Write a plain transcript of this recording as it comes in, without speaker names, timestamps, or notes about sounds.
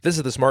This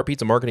is the Smart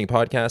Pizza Marketing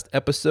Podcast,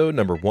 episode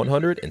number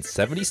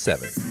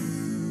 177.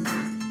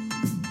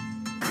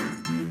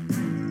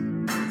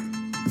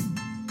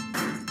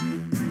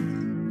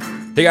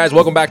 Hey guys,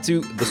 welcome back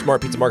to the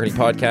Smart Pizza Marketing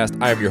Podcast.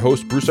 I am your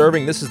host, Bruce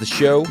Irving. This is the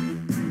show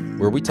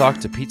where we talk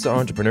to pizza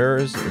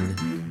entrepreneurs and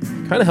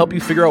kind of help you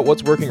figure out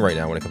what's working right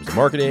now when it comes to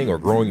marketing or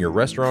growing your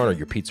restaurant or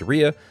your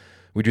pizzeria.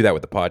 We do that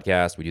with the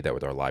podcast. We do that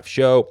with our live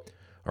show,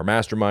 our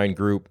mastermind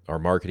group, our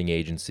marketing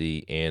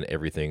agency, and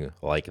everything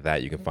like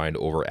that you can find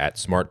over at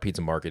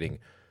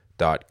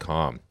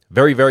smartpizzamarketing.com.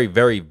 Very, very,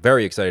 very,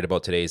 very excited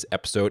about today's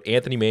episode.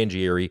 Anthony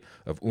Mangieri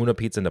of Una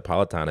Pizza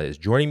Napolatana is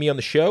joining me on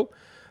the show.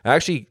 I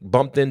actually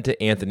bumped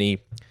into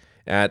Anthony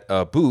at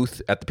a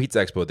booth at the Pizza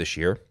Expo this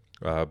year.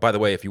 By the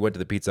way, if you went to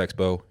the Pizza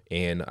Expo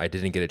and I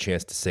didn't get a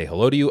chance to say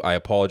hello to you, I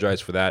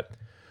apologize for that.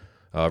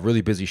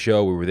 Really busy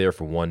show. We were there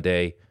for one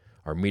day.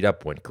 Our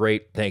meetup went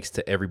great. Thanks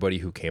to everybody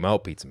who came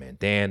out. Pizza Man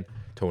Dan,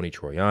 Tony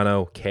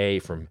Troiano, Kay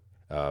from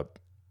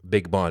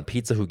Big Bond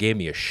Pizza, who gave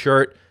me a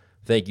shirt.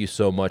 Thank you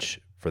so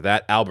much for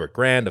that. Albert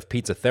Grand of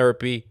Pizza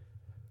Therapy.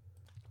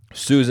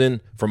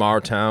 Susan from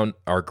Our Town,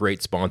 our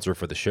great sponsor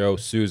for the show.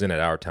 Susan at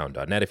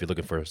ourtown.net. If you're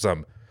looking for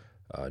some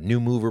new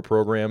mover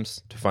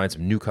programs to find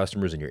some new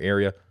customers in your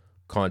area,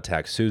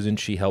 contact Susan.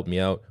 She helped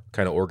me out,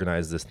 kind of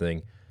organized this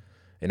thing.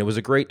 And it was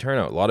a great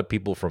turnout. A lot of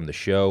people from the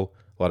show,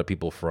 a lot of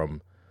people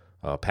from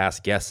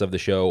past guests of the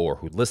show or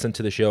who listened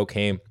to the show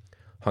came,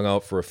 hung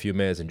out for a few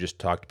minutes and just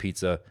talked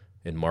pizza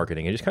and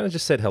marketing and just kind of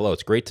just said hello.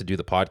 It's great to do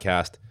the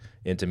podcast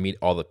and to meet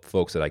all the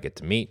folks that I get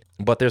to meet.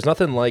 But there's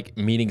nothing like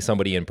meeting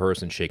somebody in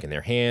person, shaking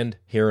their hand,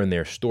 hearing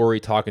their story,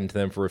 talking to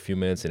them for a few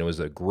minutes. And it was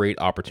a great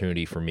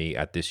opportunity for me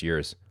at this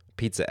year's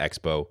Pizza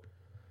Expo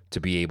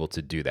to be able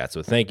to do that.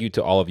 So thank you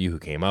to all of you who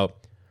came out.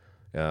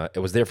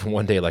 It was there for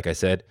one day, like I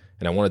said,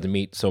 and I wanted to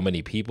meet so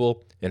many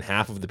people. And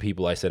half of the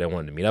people I said I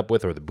wanted to meet up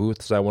with or the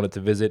booths I wanted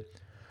to visit,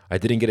 I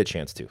didn't get a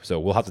chance to. So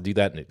we'll have to do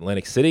that in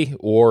Atlantic City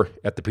or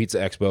at the Pizza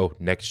Expo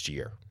next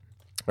year.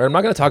 All right, I'm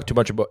not going to talk too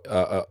much about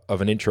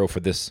of an intro for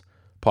this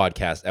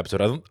podcast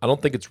episode. I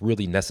don't think it's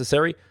really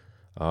necessary.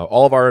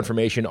 All of our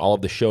information, all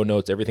of the show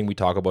notes, everything we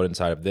talk about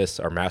inside of this,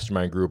 our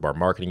mastermind group, our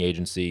marketing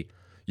agency,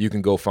 you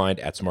can go find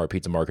at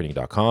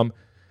smartpizzamarketing.com.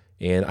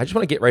 And I just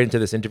want to get right into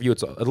this interview.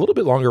 It's a little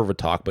bit longer of a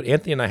talk, but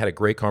Anthony and I had a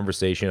great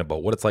conversation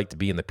about what it's like to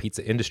be in the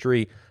pizza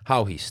industry,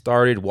 how he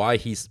started, why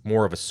he's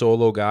more of a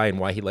solo guy and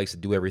why he likes to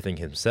do everything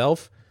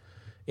himself,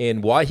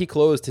 and why he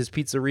closed his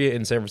pizzeria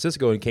in San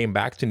Francisco and came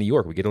back to New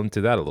York. We get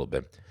into that a little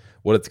bit,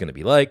 what it's going to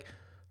be like,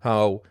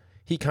 how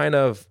he kind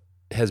of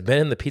has been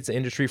in the pizza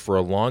industry for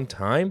a long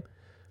time,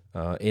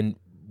 and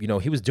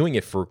he was doing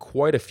it for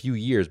quite a few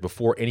years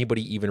before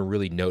anybody even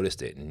really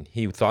noticed it, and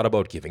he thought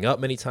about giving up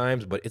many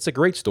times, but it's a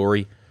great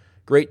story.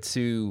 Great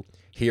to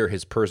hear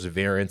his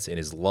perseverance and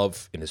his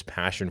love and his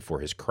passion for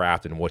his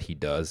craft and what he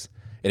does.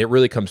 And it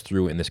really comes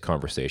through in this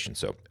conversation.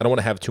 So I don't want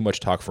to have too much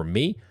talk from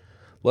me.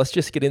 Let's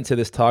just get into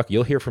this talk.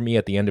 You'll hear from me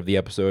at the end of the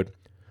episode.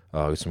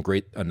 Some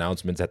great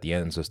announcements at the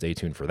end, so stay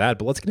tuned for that.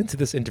 But let's get into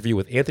this interview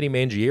with Anthony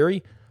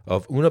Mangieri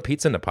of Una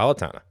Pizza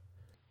Napolatana.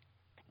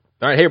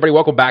 All right, hey everybody,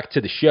 welcome back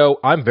to the show.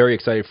 I'm very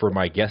excited for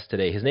my guest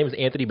today. His name is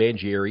Anthony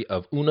Mangieri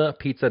of Una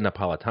Pizza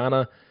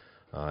Napolatana.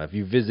 If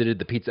you visited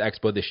the Pizza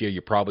Expo this year,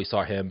 you probably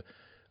saw him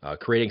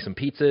creating some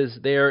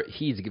pizzas there.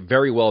 He's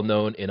very well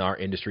known in our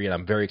industry, and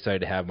I'm very excited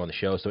to have him on the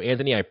show. So,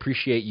 Anthony, I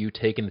appreciate you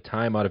taking the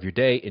time out of your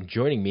day and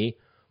joining me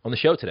on the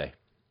show today.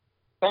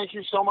 Thank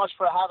you so much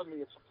for having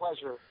me. It's a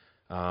pleasure.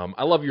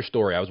 I love your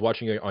story. I was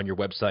watching on your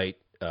website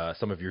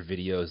some of your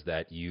videos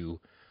that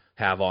you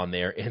have on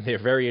there, and they're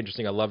very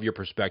interesting. I love your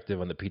perspective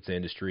on the pizza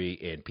industry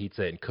and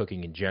pizza and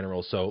cooking in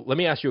general. So let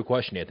me ask you a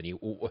question, Anthony.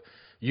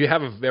 You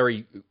have a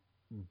very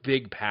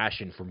big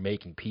passion for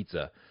making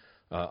pizza,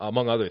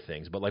 among other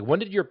things. But when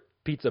did your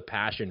pizza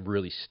passion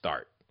really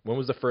start? When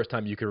was the first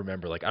time you can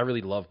remember, I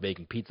really love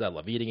making pizza, I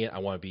love eating it, I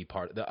want to be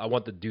I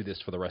want to do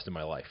this for the rest of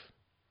my life?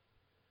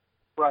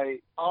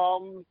 Right.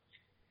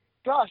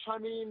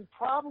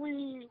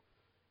 Probably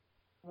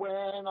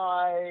when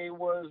I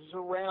was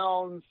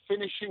around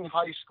finishing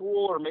high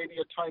school or maybe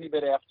a tiny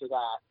bit after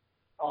that.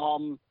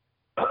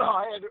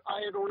 I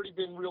had already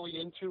been really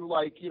into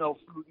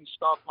food and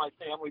stuff, my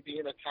family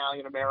being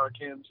Italian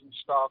Americans and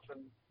stuff,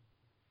 and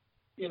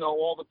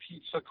all the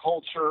pizza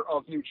culture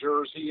of New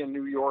Jersey and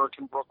New York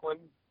and Brooklyn,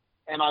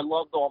 and I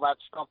loved all that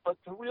stuff. But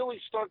to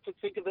really start to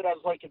think of it as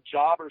a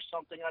job or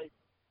something,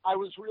 I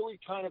was really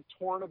kind of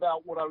torn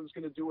about what I was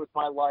going to do with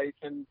my life,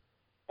 and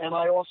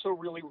I also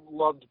really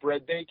loved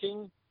bread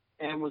baking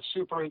and was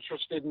super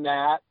interested in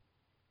that.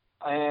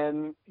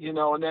 And,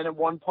 and then at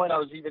one point I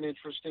was even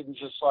interested in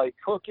just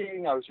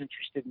cooking. I was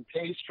interested in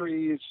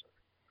pastries.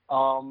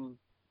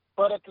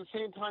 But at the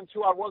same time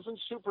too, I wasn't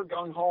super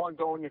gung-ho on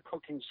going to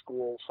cooking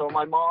school. So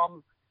my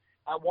mom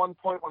at one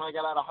point when I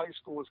got out of high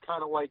school was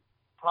kind of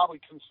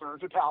probably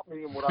concerned about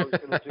me and what I was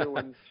going to do,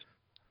 and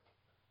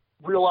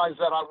realized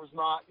that I was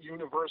not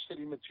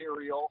university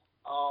material.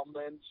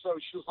 And so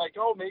she was like,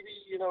 oh, maybe,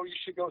 you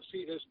should go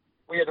see this.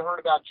 We had heard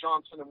about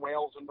Johnson and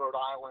Wales in Rhode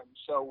Island.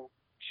 So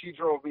she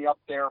drove me up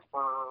there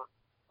for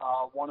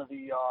one of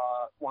the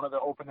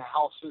open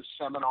houses,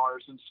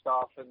 seminars and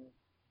stuff, and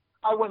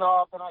I went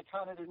up and I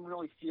kind of didn't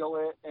really feel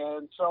it,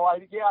 and so I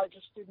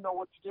just didn't know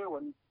what to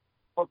do,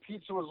 but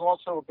pizza was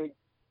also a big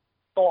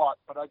thought,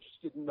 but I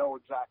just didn't know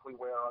exactly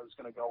where I was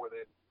going to go with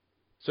it.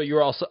 So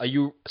are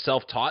you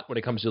self-taught when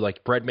it comes to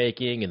like bread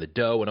making and the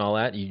dough and all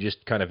that? You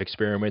just kind of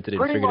experimented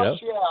and figured it out?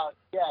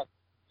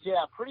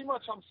 Yeah. Pretty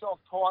much I'm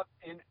self-taught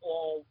in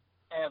all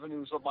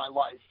avenues of my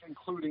life,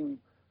 including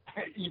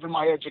even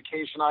my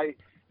education.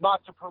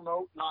 Not to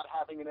promote not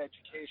having an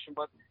education,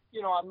 but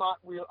I'm not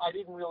real. I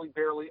barely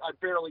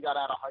got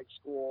out of high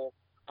school.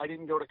 I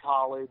didn't go to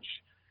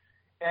college,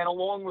 and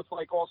along with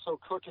like also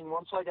cooking.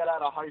 Once I got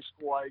out of high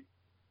school,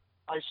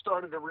 I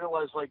started to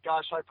realize, like,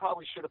 gosh, I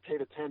probably should have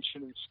paid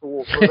attention in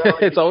school. So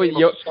it's always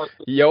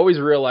you always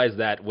realize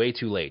that way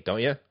too late,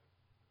 don't you?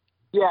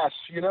 Yes,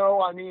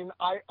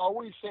 I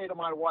always say to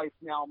my wife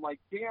now, I'm like,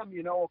 damn,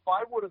 if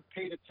I would have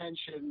paid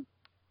attention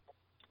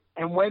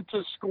and went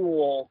to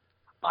school,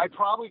 I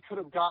probably could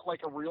have got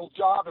like a real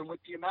job. And with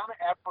the amount of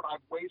effort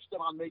I've wasted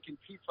on making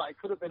pizza, I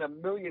could have been a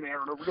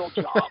millionaire in a real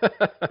job.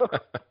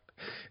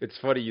 It's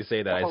funny you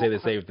say that. I say the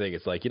same thing.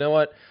 It's like, you know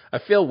what? I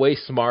feel way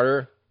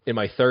smarter in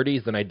my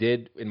 30s than I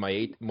did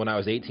when I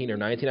was 18 or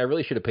 19. I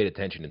really should have paid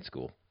attention in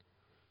school.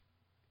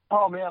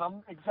 Oh, man,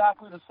 I'm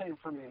exactly the same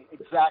for me.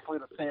 Exactly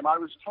the same. I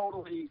was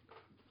totally,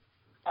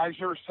 as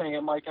you're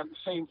saying, like, I'm the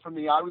same for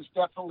me. I was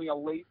definitely a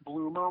late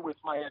bloomer with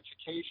my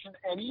education,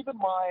 and even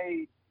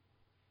my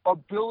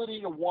ability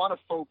to want to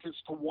focus,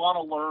 to want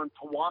to learn,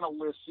 to want to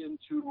listen,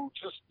 to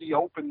just the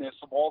openness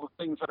of all the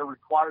things that are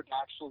required to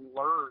actually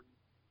learn.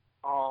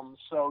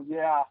 So,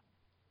 yeah.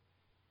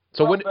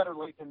 So better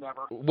late than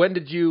never. Where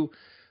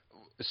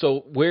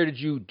did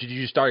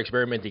you start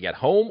experimenting at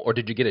home, or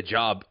did you get a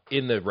job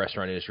in the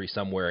restaurant industry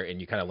somewhere and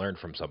you kind of learned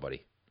from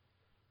somebody?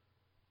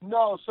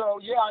 No,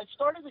 so yeah, I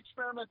started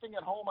experimenting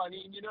at home. I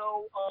mean,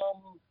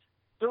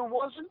 there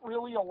wasn't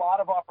really a lot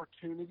of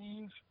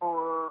opportunities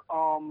for,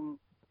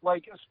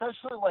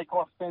 especially like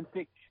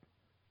authentic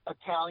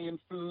Italian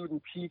food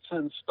and pizza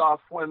and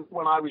stuff when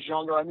I was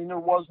younger. I mean, there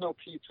was no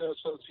pizza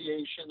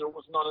association. There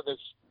was none of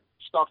this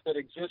stuff that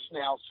exists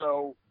now.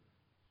 So,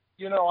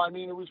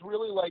 it was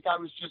really like I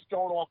was just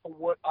going off of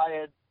what I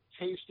had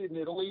tasted in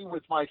Italy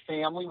with my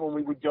family when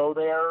we would go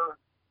there,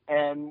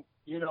 and,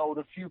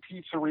 the few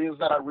pizzerias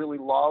that I really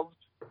loved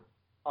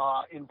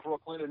in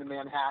Brooklyn and in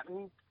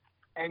Manhattan,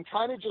 and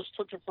kind of just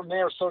took it from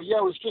there. So, yeah,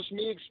 it was just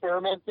me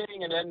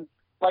experimenting, and then,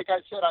 like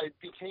I said, I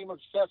became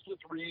obsessed with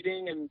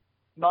reading, and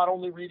not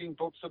only reading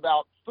books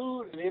about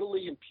food in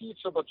Italy and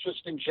pizza, but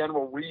just in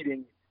general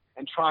reading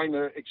and trying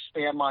to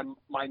expand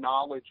my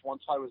knowledge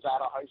once I was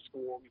out of high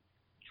school,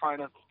 trying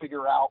to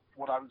figure out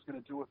what I was going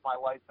to do with my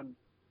life. And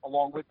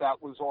along with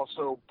that was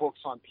also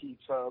books on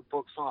pizza,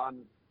 books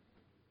on,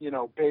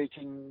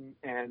 baking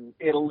and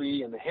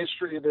Italy and the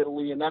history of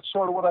Italy. And that's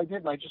sort of what I did.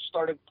 And I just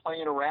started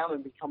playing around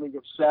and becoming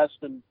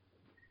obsessed and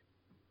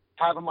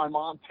having my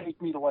mom take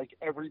me to like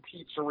every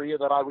pizzeria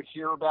that I would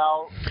hear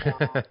about,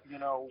 or,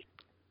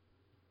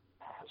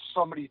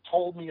 somebody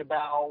told me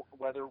about,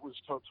 whether it was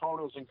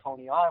Totono's in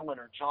Coney Island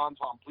or John's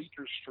on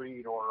Bleecker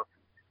Street, or,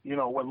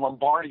 when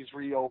Lombardi's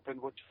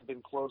reopened, which had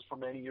been closed for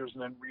many years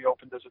and then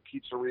reopened as a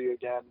pizzeria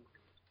again,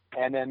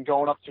 and then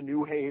going up to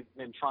New Haven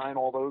and trying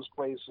all those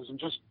places and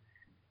just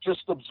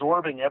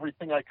absorbing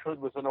everything I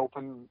could with an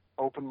open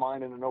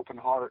mind and an open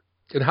heart.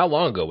 And how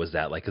long ago was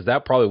that? Like, because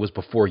that probably was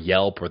before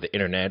Yelp or the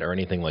internet or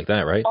anything like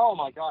that, right? Oh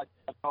my God,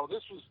 no!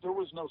 There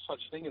was no such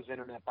thing as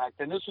internet back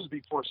then. This was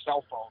before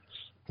cell phones.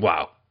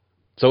 Wow.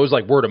 So it was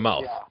like word of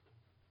mouth. Yeah.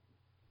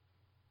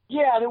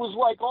 Yeah, and it was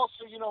like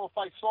also, if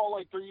I saw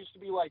like there used to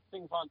be like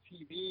things on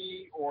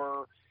TV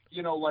or,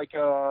 like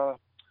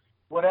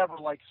whatever,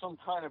 like some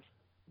kind of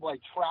like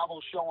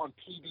travel show on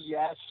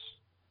PBS,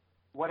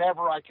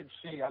 whatever I could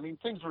see. I mean,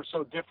 things were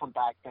so different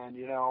back then,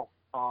 so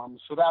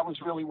that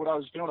was really what I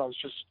was doing.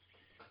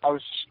 I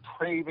was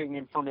craving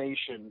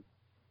information.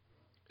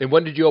 And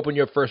when did you open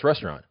your first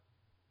restaurant?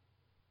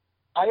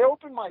 I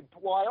opened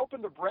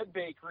a bread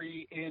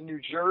bakery in New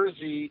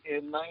Jersey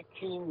in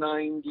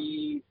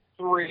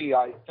 1993,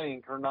 I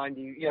think, or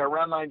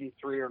around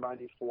 93 or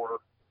 94.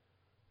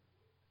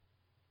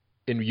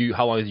 And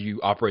how long did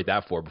you operate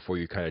that for before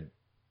you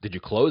did you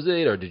close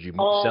it or did you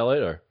sell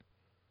it or?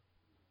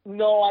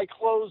 No, I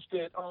closed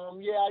it.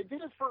 I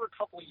did it for a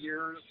couple of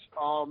years,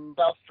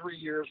 about 3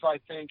 years, I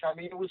think. I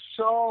mean, it was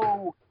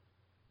so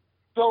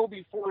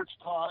before its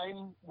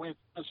time with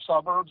the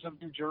suburbs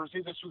of New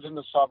Jersey. This was in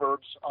the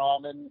suburbs.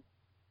 And,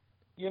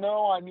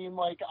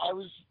 I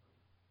was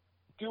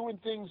doing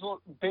things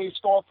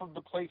based off of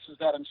the places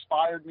that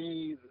inspired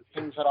me, the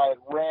things that I had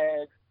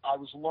read. I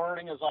was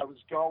learning as I was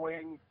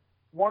going.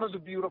 One of the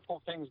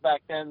beautiful things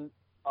back then,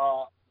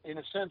 in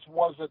a sense,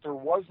 was that there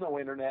was no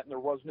internet and there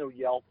was no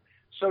Yelp.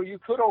 So you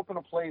could open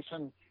a place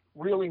and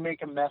really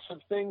make a mess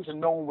of things and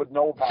no one would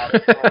know about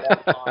it for a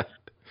long time.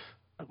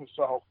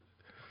 So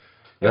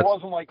it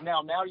wasn't like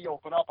now you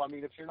open up. I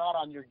mean, if you're not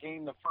on your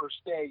game the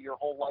first day, your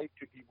whole life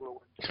could be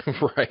ruined.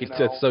 Right.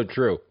 That's so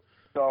true.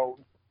 So,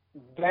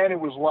 then it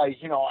was like,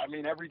 I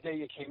mean, every day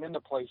you came into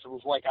place, it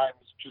was like I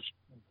was just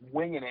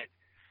winging it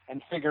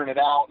and figuring it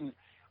out. And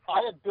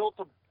I had built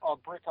a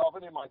brick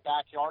oven in my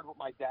backyard with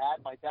my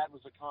dad. My dad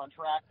was a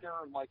contractor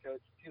and like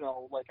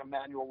a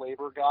manual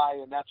labor guy.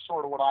 And that's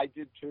sort of what I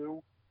did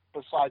too.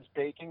 Besides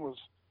baking was,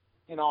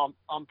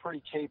 I'm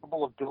pretty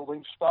capable of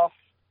building stuff.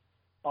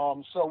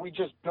 So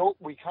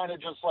we kind of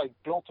just like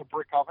built a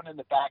brick oven in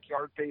the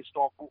backyard based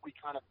off what we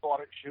kind of thought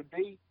it should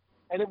be.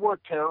 And it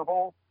worked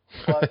terrible,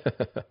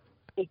 but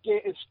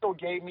it still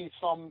gave me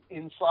some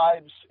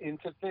insights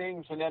into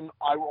things. And then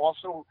I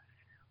also,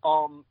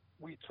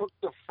 we took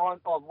the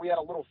front of, we had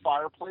a little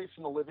fireplace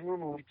in the living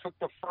room, and we took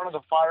the front of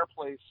the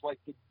fireplace, like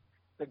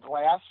the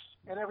glass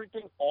and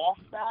everything off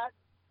that.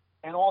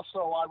 And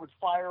also I would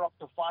fire up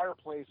the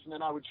fireplace, and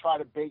then I would try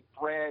to bake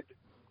bread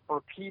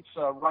or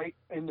pizza right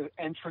in the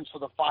entrance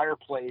of the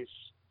fireplace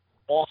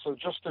also,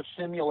 just to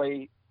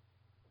simulate,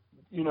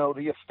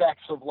 the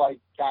effects of like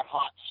that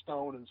hot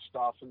stone and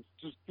stuff. And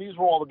just, these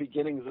were all the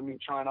beginnings of me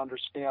trying to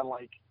understand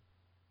like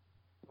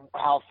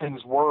how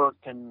things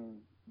worked and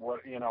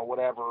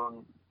whatever.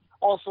 And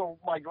also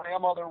my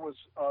grandmother was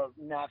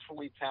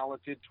naturally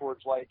talented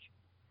towards like,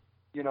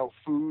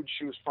 food.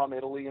 She was from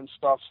Italy and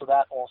stuff. So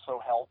that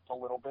also helped a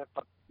little bit,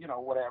 but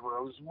whatever.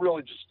 It was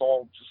really just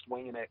all just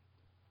winging it.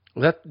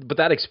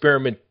 That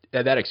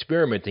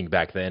experimenting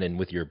back then and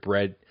with your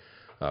bread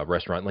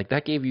restaurant, like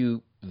that gave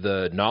you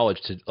the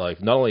knowledge to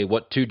like not only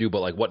what to do,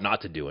 but like what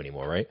not to do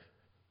anymore, right?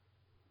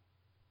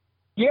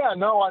 Yeah,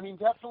 no, I mean,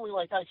 definitely,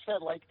 like I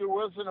said, like there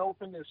was an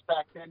openness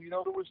back then. There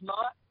was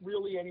not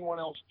really anyone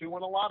else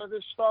doing a lot of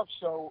this stuff.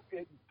 So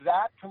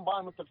that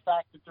combined with the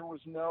fact that there was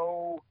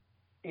no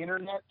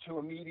internet to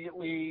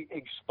immediately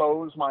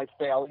expose my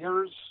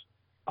failures,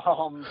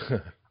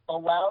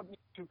 allowed me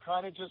to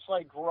kind of just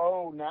like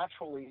grow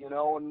naturally,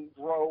 and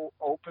grow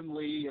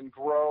openly and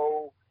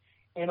grow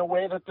in a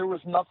way that there was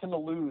nothing to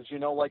lose,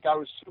 like I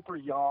was super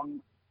young.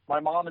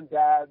 My mom and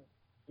dad,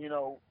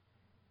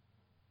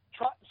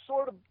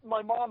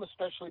 my mom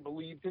especially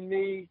believed in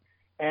me,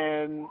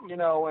 and,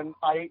 and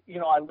I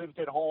lived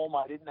at home.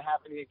 I didn't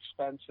have any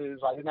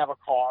expenses. I didn't have a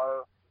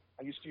car.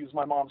 I used to use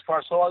my mom's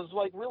car. So I was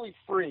like really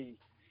free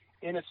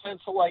in a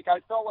sense of like,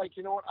 I felt like,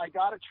 I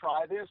got to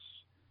try this.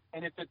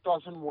 And if it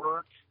doesn't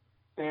work,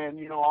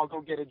 then, I'll go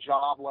get a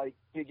job like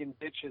digging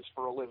ditches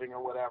for a living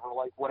or whatever,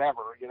 or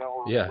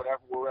Yeah.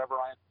 wherever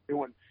I'm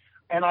doing.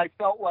 And I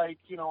felt like,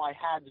 I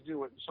had to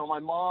do it. So my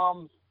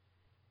mom,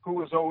 who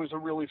was always a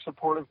really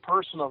supportive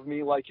person of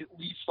me, like at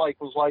least like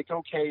was like,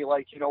 okay,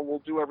 like, we'll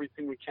do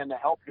everything we can to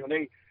help you. And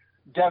they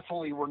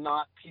definitely were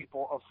not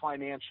people of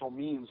financial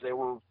means. They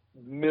were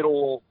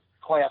middle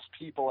class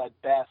people at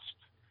best.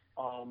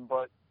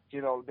 But,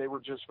 they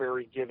were just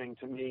very giving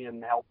to me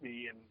and helped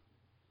me. And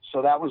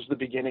so that was the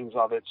beginnings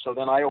of it. So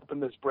then I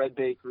opened this bread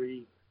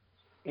bakery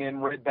in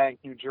Red Bank,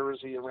 New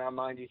Jersey around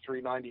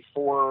 93,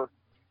 94.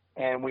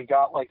 And we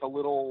got like a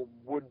little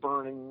wood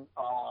burning,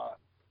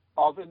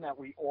 oven that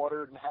we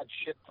ordered and had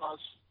shipped us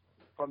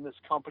from this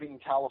company in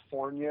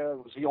California. It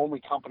was the only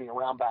company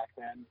around back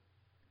then.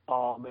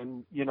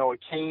 And, it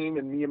came,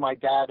 and me and my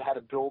dad had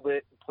to build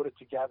it and put it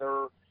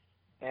together.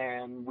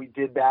 And we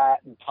did that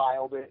and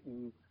tiled it.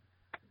 And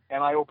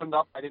I opened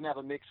up. I didn't have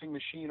a mixing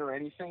machine or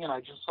anything. And I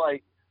just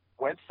like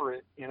went for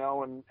it,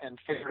 and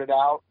figured it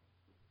out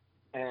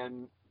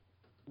and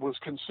was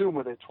consumed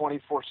with it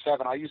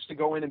 24/7. I used to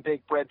go in and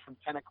bake bread from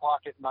 10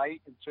 o'clock at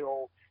night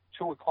until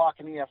 2 o'clock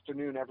in the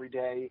afternoon every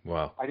day.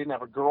 Wow. I didn't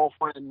have a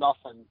girlfriend,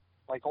 nothing.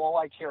 Like all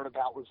I cared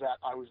about was that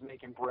I was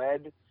making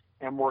bread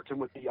and working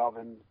with the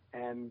oven,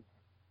 and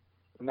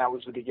that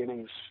was the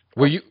beginnings.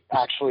 Were you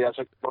actually as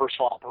a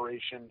commercial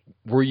operation?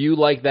 Were you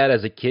like that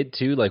as a kid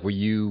too? Like, were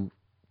you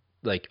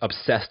like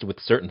obsessed with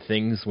certain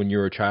things when you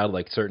were a child,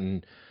 like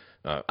certain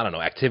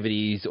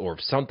activities or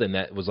something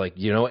that was like,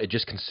 it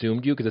just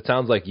consumed you? Because it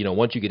sounds like,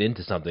 once you get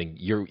into something,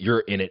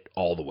 you're in it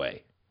all the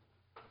way.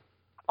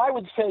 I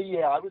would say,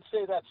 yeah. I would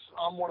say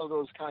I'm one of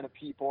those kind of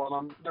people,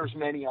 and there's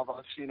many of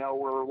us,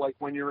 where like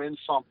when you're in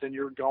something,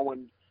 you're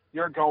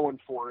going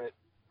for it.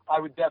 I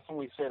would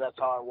definitely say that's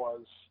how I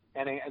was,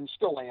 and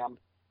still am.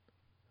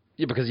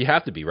 Yeah, because you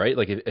have to be, right?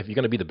 Like if you're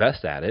going to be the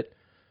best at it,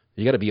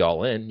 you got to be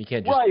all in. You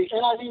can't just... Right,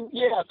 and I mean,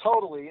 yeah,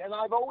 totally. And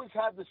I've always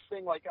had this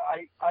thing, like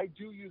I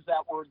do use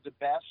that word, the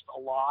best, a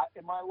lot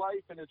in my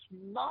life, and it's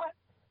not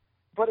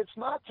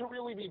to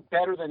really be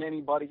better than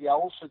anybody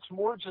else. It's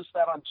more just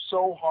that I'm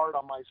so hard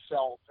on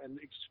myself and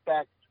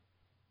expect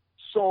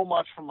so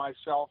much from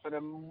myself,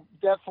 and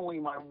definitely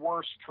my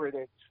worst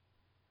critic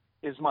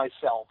is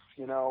myself,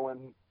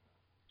 and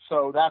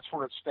so that's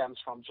where it stems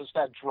from, just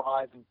that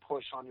drive and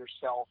push on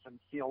yourself and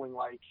feeling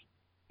like,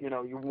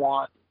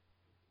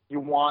 you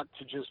want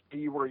to just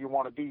be where you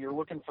want to be. You're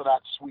looking for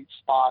that sweet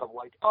spot of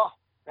like, oh,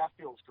 that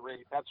feels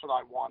great. That's what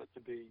I want it to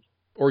be.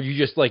 Or you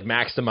just like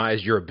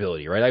maximize your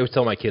ability, right? I always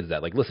tell my kids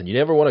that, like, listen, you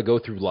never want to go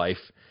through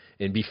life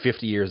and be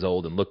 50 years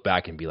old and look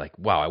back and be like,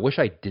 wow, I wish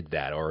I did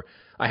that. Or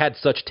I had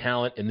such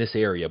talent in this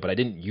area, but I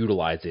didn't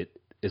utilize it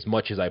as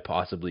much as I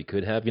possibly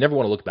could have. You never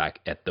want to look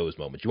back at those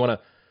moments. You want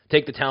to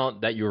take the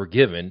talent that you were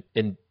given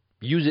and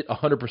use it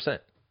 100%.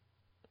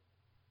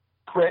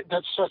 Great.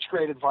 That's such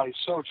great advice.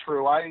 So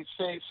true. I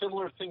say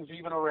similar things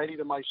even already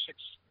to my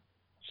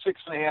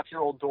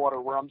 6.5-year-old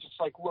daughter, where I'm just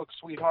like, look,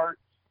 sweetheart,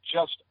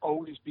 just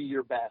always be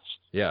your best.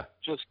 Yeah.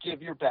 Just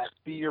give your best.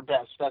 Be your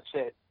best. That's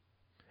it.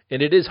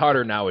 And it is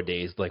harder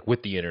nowadays, like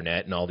with the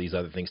internet and all these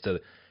other things,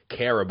 to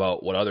care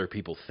about what other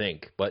people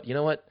think. But you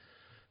know what?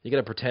 You got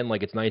to pretend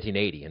like it's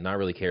 1980 and not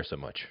really care so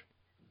much.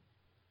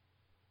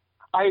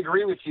 I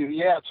agree with you.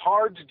 Yeah, it's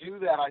hard to do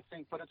that, I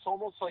think, but it's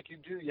almost like you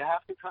do. You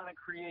have to kind of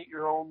create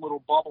your own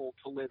little bubble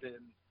to live in,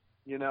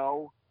 you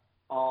know?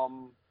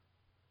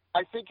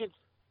 I think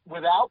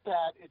without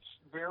that, it's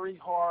very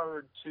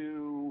hard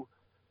to,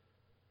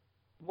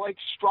 like,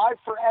 strive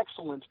for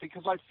excellence,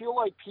 because I feel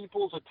like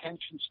people's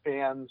attention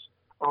spans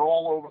are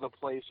all over the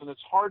place, and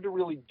it's hard to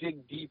really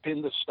dig deep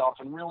into stuff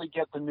and really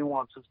get the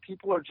nuances.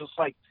 People are just,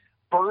 like,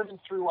 burning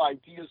through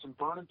ideas and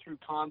burning through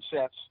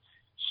concepts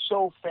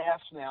so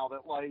fast now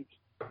that, like,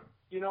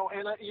 you know,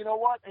 and you know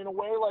what? In a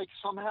way, like,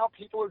 somehow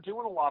people are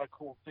doing a lot of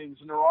cool things,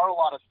 and there are a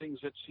lot of things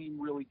that seem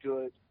really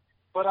good.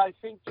 But I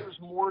think there's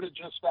more to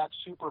just that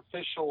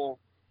superficial,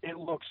 it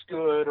looks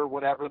good or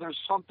whatever. There's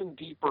something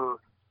deeper,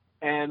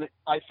 and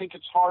I think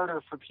it's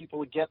harder for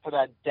people to get to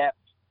that depth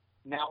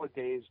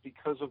nowadays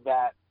because of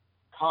that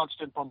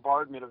constant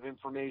bombardment of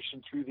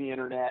information through the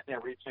internet and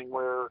everything,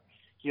 where,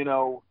 you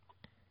know,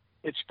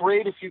 it's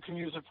great if you can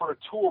use it for a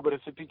tool, but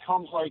if it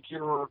becomes like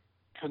your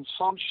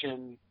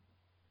consumption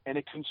and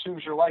it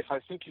consumes your life, I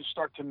think you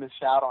start to miss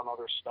out on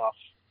other stuff.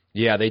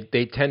 Yeah,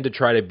 they tend to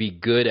try to be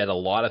good at a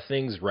lot of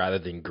things rather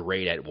than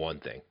great at one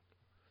thing.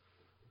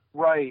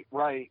 Right.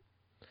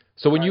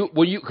 So when you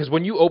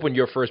opened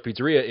your first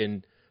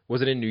pizzeria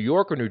was it in New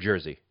York or New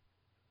Jersey?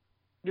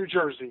 New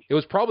Jersey. It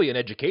was probably an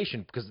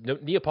education, because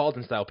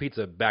Neapolitan style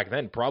pizza back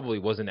then probably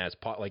wasn't as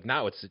like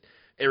now.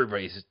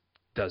 Everybody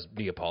does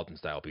Neapolitan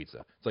style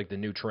pizza. It's like the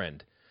new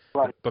trend.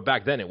 Right. But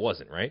back then it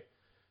wasn't, right?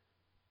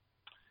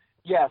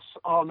 Yes.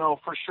 Oh no,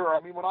 for sure.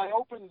 I mean, when I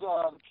opened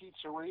the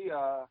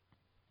pizzeria,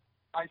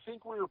 I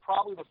think we were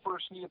probably the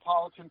first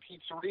Neapolitan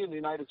pizzeria in the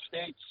United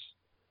States.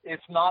 If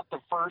not the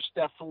first,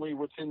 definitely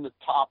within the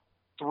top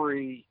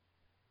 3.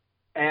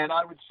 And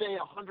I would say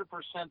 100%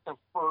 the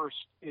first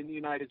in the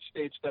United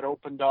States that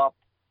opened up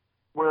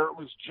where it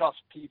was just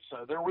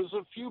pizza. There was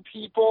a few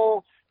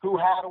people who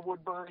had a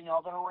wood-burning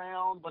oven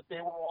around, but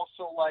they were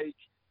also, like,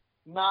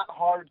 not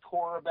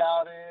hardcore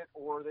about it,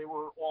 or they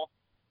were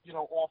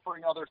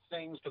offering other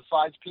things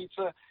besides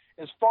pizza.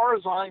 As far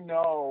as I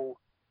know,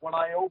 when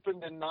I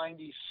opened in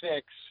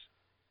 96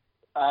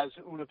 as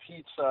Una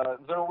Pizza,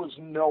 there was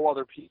no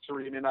other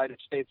pizzeria in the United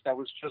States that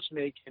was just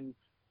making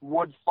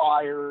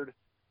wood-fired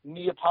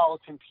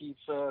Neapolitan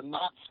pizza,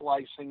 not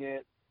slicing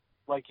it,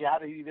 like you had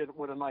to eat it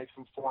with a knife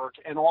and fork,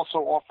 and also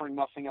offering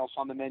nothing else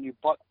on the menu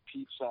but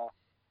pizza.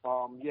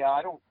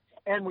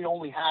 And we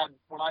only had,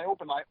 when I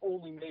opened, I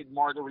only made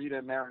margarita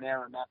and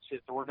marinara, and that's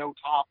it. There were no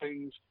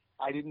toppings.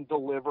 I didn't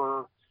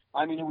deliver.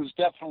 I mean, it was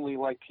definitely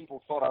like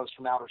people thought I was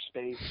from outer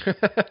space.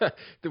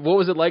 What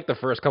was it like the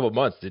first couple of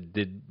months?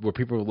 Were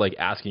people like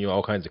asking you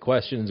all kinds of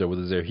questions, or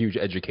was there a huge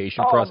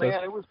education process? Oh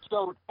man, it was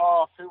so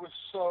tough. It was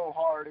so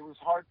hard. It was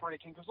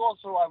heartbreaking, because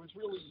also I was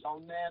really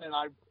young then, and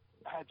I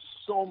had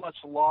so much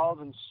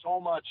love and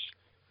so much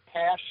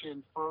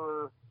passion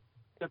for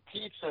the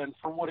pizza and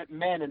for what it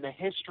meant and the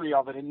history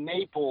of it in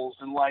Naples,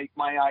 and like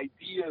my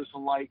ideas,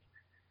 and like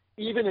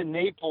even in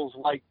Naples,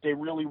 like, they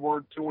really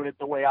weren't doing it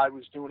the way I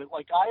was doing it.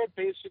 Like, I had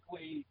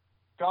basically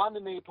gone to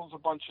Naples a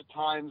bunch of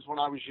times when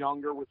I was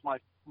younger with my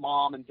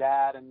mom and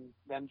dad, and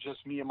then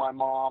just me and my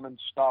mom and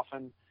stuff,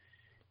 and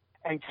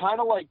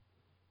kind of, like,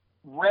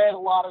 read a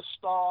lot of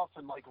stuff,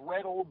 and, like,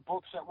 read old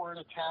books that were in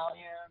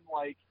Italian,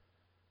 like,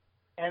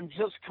 and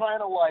just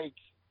kind of, like,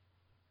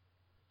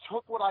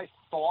 took what I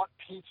thought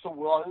pizza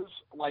was,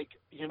 like,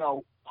 you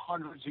know,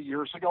 hundreds of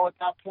years ago at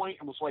that point,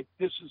 and was like,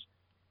 this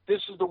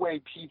is the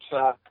way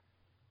pizza,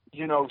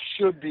 you know,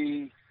 should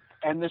be,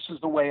 and this is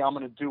the way I'm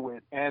going to do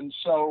it. And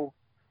so,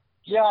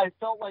 yeah, I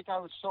felt like I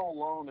was so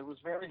alone. It was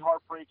very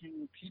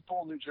heartbreaking.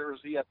 People in New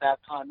Jersey at that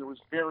time, there was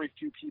very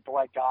few people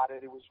that got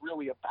it. It was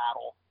really a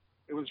battle.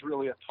 It was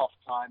really a tough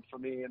time for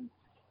me. And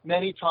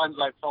many times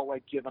I felt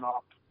like giving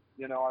up.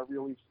 You know,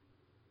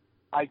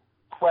 I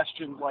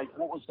questioned, like,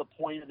 what was the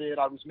point of it?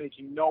 I was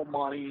making no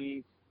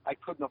money. I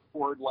couldn't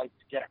afford, like,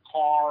 to get a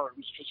car. It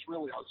was just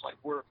really, I was like,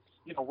 where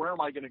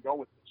am I going to go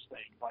with this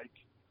thing? Like,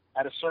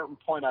 at a certain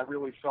point, I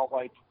really felt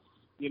like,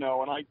 you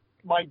know, and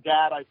my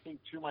dad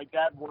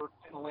worked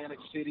in Atlantic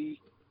City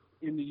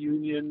in the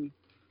union,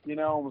 you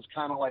know, and was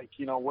kind of like,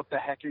 you know, what the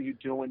heck are you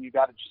doing? You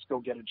got to just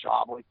go get a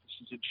job. Like,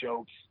 this is a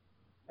joke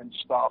and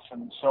stuff.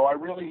 And so it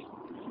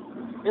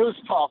was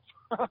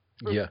tough.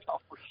 Yeah.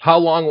 Tough. How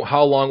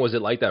long was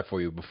it like that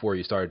for you before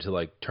you started to,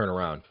 like, turn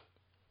around?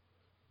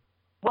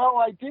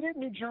 Well, I did it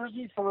in New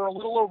Jersey for a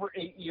little over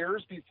 8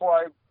 years before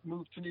I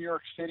moved to New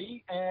York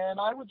City. And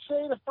I would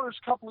say the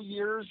first couple of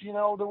years, you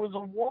know, there was a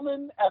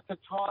woman at the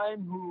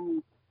time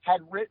who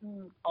had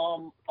written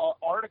an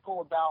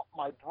article about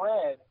my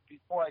bread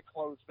before I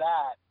closed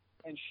that.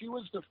 and she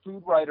was the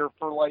food writer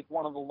for like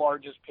one of the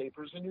largest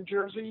papers in New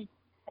Jersey.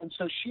 And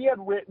so she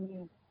had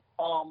written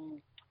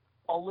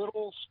a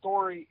little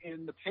story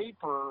in the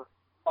paper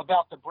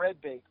about the bread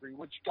bakery,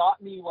 which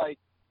got me like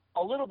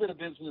a little bit of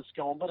business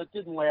going, but it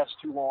didn't last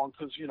too long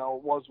because, it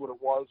was what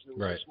it was. It was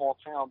Right. a small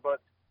town.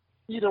 But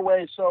either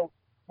way, so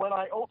when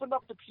I opened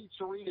up the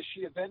pizzeria,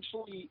 she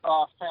eventually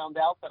found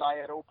out that I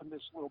had opened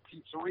this little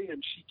pizzeria,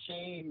 and she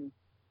came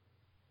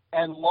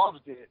and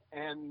loved it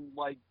and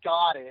like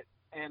got it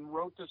and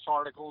wrote this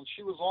article. And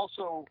she was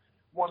also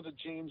one of the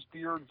James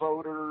Beard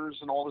voters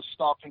and all this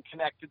stuff, and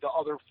connected to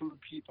other food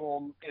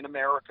people in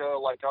America,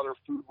 like other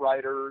food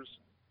writers.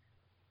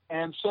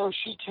 And so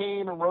she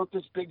came and wrote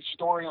this big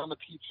story on the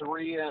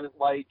pizzeria, and it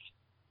like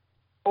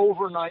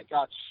overnight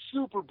got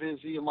super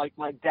busy. And like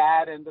my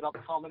dad ended up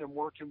coming and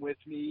working with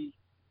me,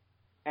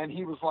 and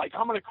he was like,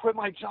 I'm going to quit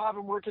my job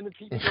and work in the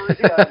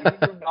pizzeria. And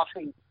he knew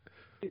nothing.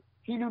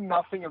 He knew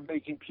nothing of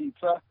making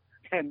pizza.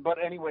 But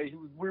anyway,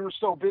 we were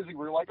so busy. We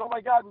were like, oh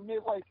my God, we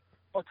made like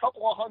a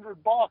couple of $100.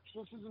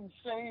 This is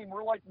insane.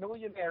 We're like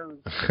millionaires.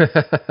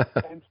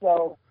 And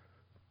so,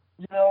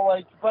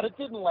 but it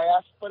didn't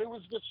last. But it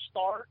was the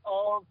start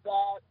of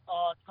that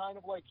kind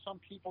of like some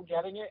people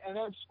getting it. And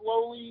then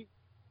slowly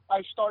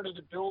I started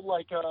to build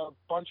like a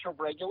bunch of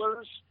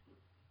regulars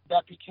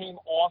that became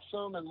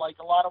awesome. And like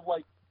a lot of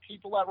like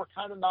people that were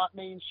kind of not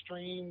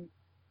mainstream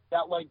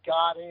that like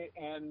got it,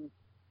 and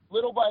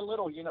little by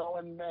little,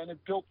 and it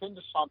built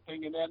into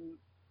something. And then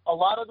a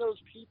lot of those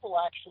people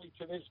actually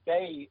to this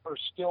day are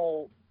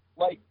still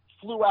like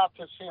flew out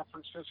to San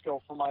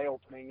Francisco for my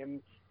opening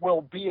and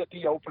will be at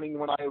the opening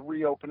when I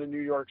reopen in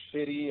New York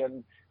City.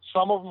 And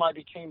some of them I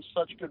became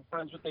such good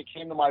friends with. They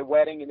came to my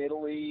wedding in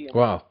Italy. And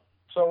Wow.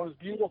 so it was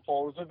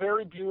beautiful. It was a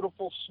very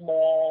beautiful,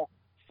 small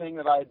thing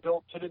that I had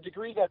built, to the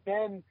degree that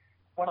then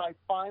when I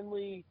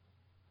finally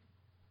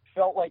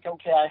felt like,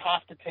 okay, I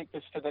have to take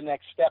this to the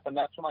next step. And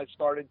that's when I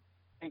started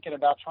thinking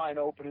about trying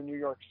to open in New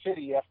York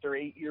City after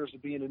 8 years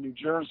of being in New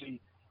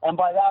Jersey. And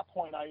by that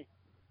point, I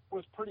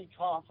was pretty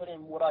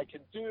confident in what I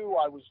could do.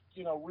 I was,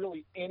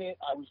 really in it.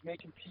 I was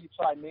making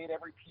pizza. I made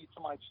every pizza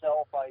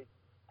myself. I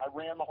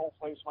ran the whole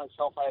place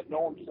myself. I had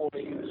no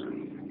employees.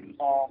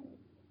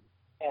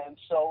 And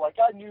so, like,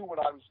 I knew what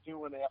I was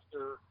doing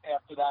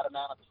after that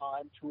amount of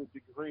time to a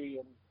degree.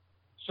 And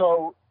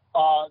so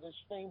this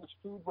famous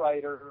food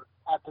writer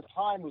at the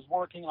time was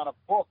working on a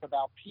book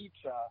about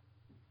pizza.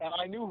 And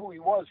I knew who he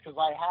was because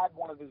I had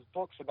one of his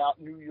books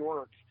about New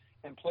York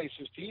and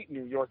places to eat in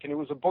New York. And it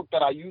was a book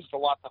that I used a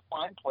lot to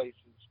find places.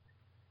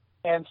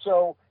 And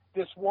so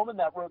this woman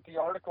that wrote the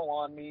article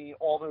on me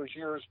all those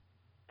years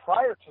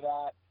prior to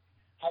that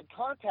had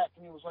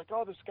contacted me and was like,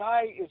 oh, this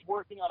guy is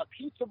working on a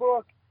pizza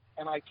book,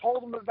 and I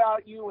told him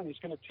about you, and he's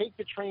going to take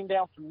the train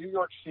down from New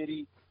York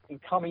City and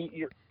come and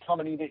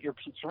eat at your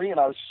pizzeria. And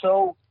I was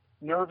so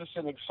nervous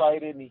and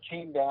excited, and he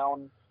came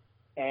down,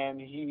 and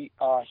he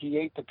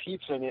ate the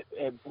pizza, and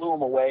it blew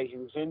him away. He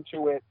was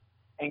into it.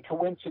 And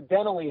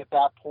coincidentally, at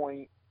that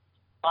point,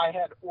 I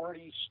had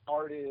already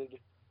started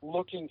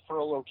looking for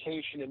a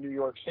location in New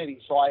York City.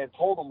 So I had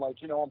told him, like,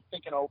 I'm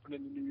thinking of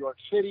opening in New York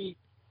City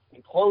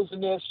and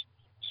closing this.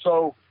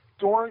 So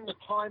during the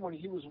time when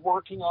he was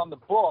working on the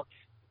book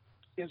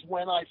is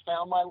when I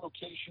found my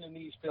location in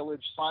East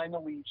Village, signed the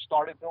lease,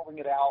 started building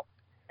it out,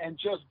 and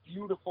just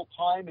beautiful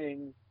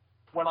timing.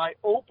 When I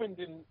opened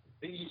in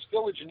the East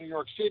Village in New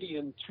York City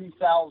in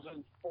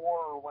 2004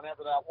 or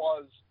whenever that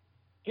was,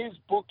 his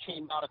book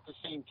came out at the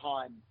same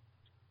time.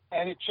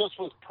 And it just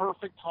was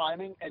perfect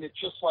timing. And it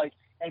just like,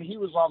 and he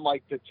was on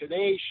like the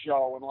Today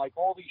Show and like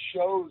all these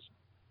shows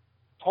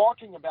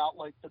talking about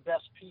like the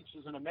best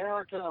pizzas in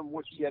America and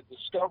what he had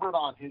discovered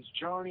on his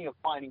journey of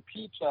finding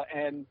pizza.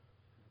 And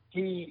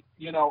he,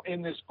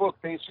 in this book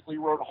basically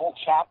wrote a whole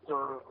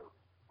chapter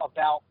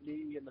about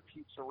me and the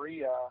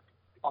pizzeria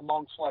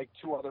amongst like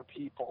two other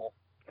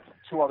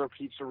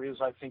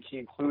pizzerias I think he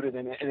included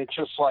in it. And it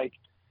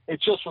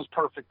just was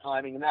perfect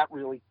timing, and that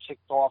really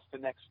kicked off the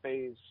next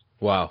phase.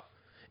 Wow.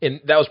 And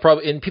that was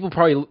probably, and people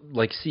probably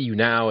like see you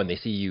now and they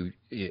see you,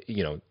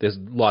 there's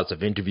lots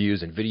of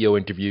interviews and video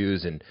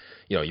interviews and,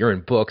 you're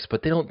in books,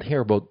 but they don't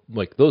hear about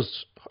like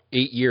those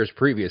 8 years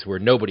previous where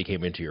nobody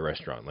came into your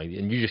restaurant, like,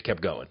 and you just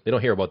kept going. They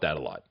don't hear about that a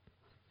lot.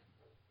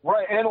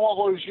 Right. And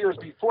all those years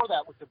before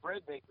that with the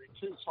bread bakery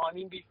too. So,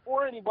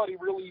 before anybody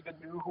really even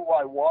knew who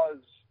I was,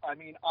 I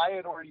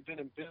had already been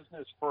in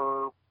business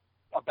for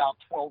about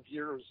 12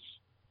 years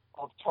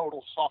of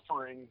total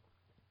suffering.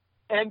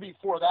 And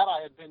before that,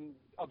 I had been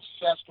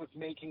obsessed with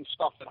making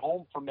stuff at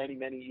home for many,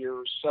 many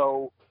years.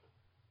 So,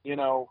 it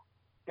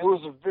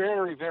was a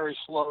very, very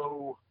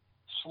slow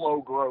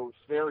growth,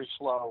 very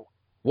slow.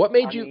 What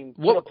made you...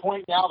 To the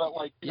point now that,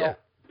 like,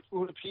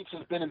 Una Pizza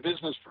has been in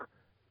business for...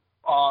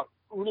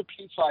 Una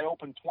Pizza I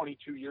opened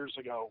 22 years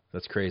ago.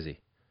 That's crazy.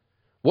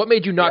 What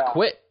made you not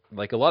quit?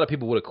 Like, a lot of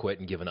people would have quit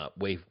and given up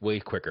way, way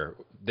quicker.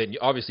 Then,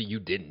 obviously, you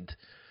didn't.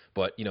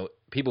 But,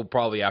 people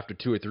probably after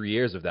 2 or 3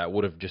 years of that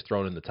would have just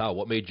thrown in the towel.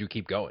 What made you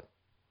keep going?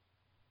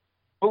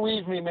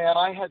 Believe me, man,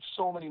 I had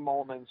so many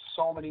moments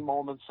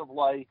of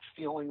like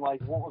feeling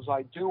like, what was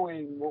I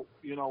doing? What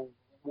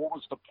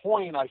was the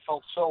point? I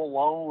felt so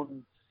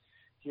alone.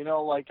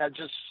 Like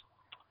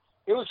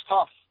it was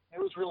tough. It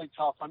was really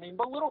tough. I mean,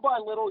 but little by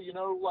little,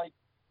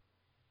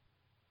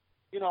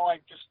 I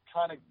just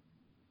kind of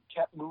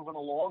kept moving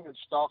along and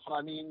stuff. And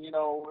I mean,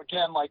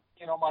 again,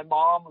 my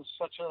mom was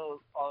such a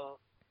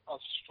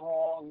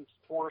strong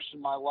force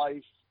in my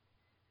life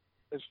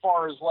as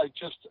far as like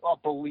just a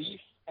belief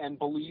and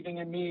believing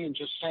in me and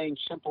just saying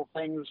simple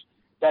things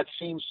that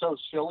seem so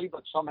silly,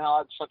 but somehow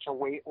had such a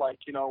weight, like,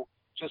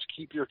 just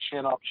keep your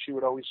chin up. She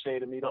would always say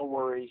to me, don't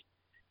worry.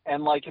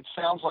 And like, it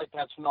sounds like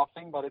that's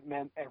nothing, but it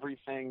meant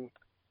everything.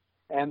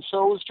 And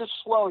so it was just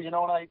slow, and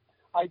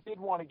I did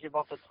want to give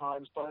up at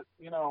times, but,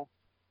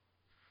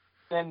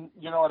 then,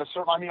 at a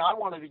certain, I mean, I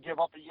wanted to give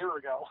up a year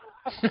ago.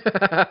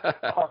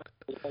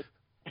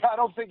 I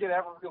don't think it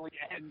ever really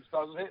ends,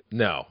 does it?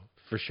 No,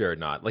 for sure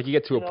not. Like, you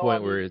get to a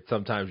point where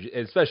sometimes,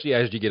 especially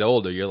as you get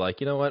older, you're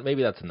like, you know what,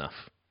 maybe that's enough.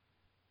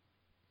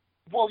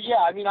 Well, yeah,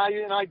 I mean,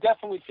 I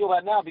definitely feel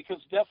that now,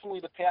 because definitely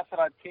the path that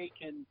I've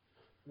taken,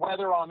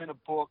 whether I'm in a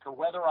book or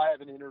whether I have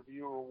an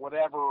interview or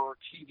whatever, or a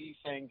TV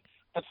thing,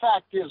 the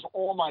fact is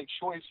all my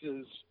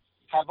choices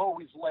have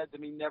always led to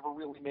me never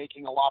really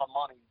making a lot of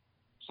money.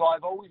 So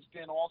I've always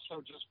been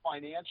also just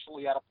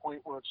financially at a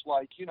point where it's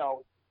like,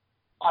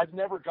 I've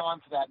never gone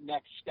to that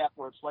next step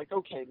where it's like,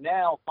 okay,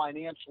 now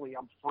financially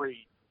I'm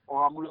free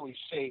or I'm really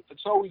safe.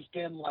 It's always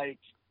been like,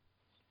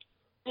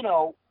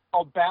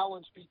 a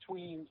balance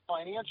between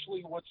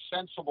financially what's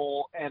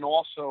sensible and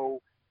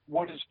also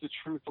what is the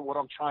truth of what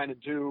I'm trying to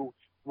do,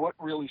 what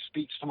really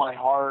speaks to my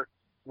heart,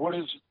 what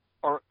is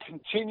a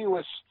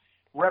continuous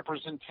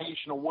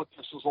representation of what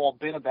this has all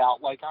been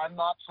about. Like, I'm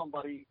not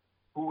somebody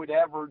who would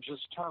ever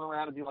just turn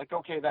around and be like,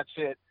 okay, that's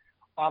it.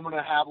 I'm going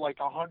to have like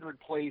 100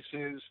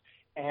 places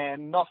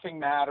and nothing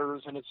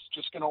matters and it's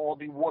just going to all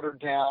be watered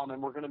down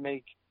and we're going to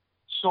make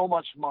so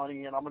much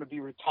money and I'm going to be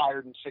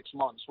retired in 6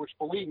 months, which,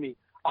 believe me,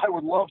 I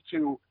would love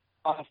to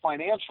on a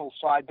financial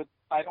side, but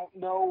I don't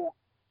know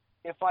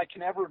if I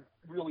can ever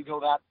really go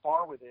that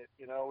far with it.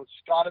 It's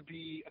got to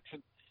be,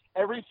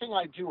 everything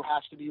I do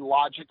has to be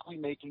logically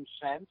making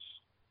sense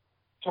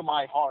to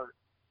my heart.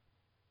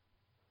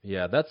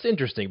 Yeah, that's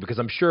interesting because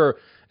I'm sure,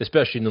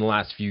 especially in the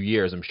last few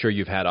years, I'm sure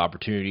you've had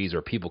opportunities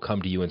or people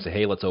come to you and say,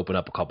 hey, let's open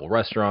up a couple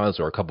restaurants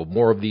or a couple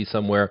more of these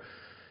somewhere.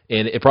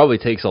 And it probably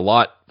takes a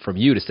lot from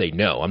you to say,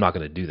 no, I'm not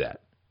going to do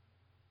that.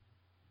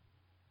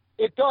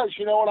 It does,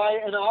 and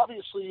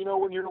obviously,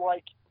 when you're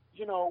like,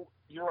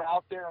 you're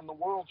out there in the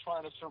world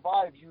trying to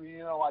survive,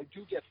 I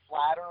do get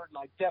flattered and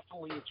I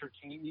definitely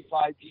entertain these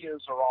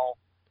ideas, or I'll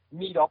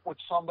meet up with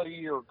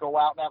somebody or go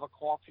out and have a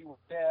coffee with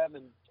them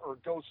or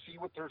go see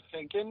what they're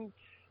thinking.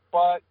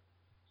 But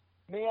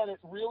man, it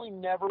really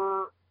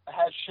never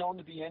has shown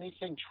to be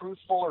anything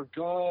truthful or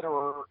good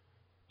or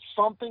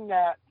something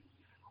that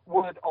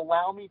would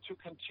allow me to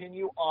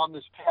continue on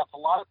this path. A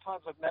lot of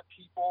times I've met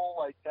people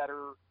like that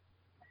are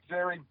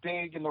very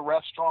big in the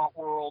restaurant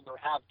world or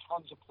have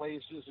tons of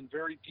places and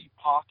very deep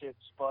pockets.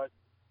 But,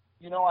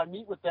 I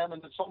meet with them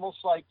and it's almost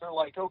like they're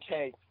like,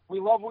 okay, we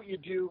love what you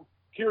do.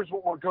 Here's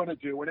what we're going to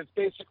do. And it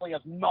basically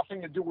has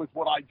nothing to do with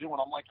what I do.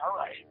 And I'm like, all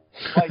right,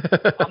 like,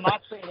 I'm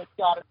not saying it's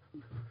got to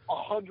be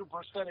 100%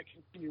 a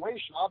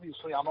continuation.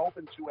 Obviously I'm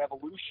open to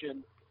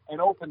evolution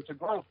and open to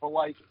growth, but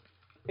like,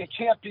 it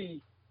can't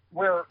be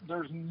where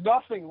there's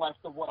nothing left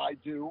of what I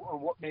do or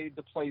what made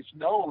the place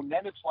known.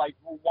 Then it's like,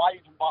 well, why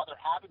even bother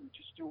having it?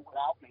 Just do it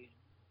without me.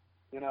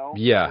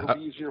 Yeah. It'll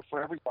be easier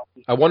for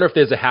everybody. I wonder if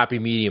there's a happy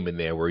medium in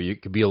there where you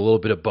could be a little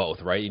bit of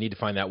both, right? You need to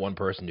find that one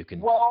person who can.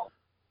 Well,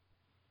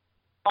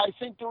 I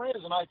think there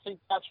is, and I think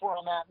that's where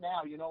I'm at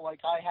now. Like,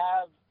 I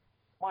have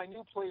my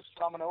new place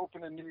that I'm going to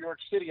open in New York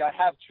City. I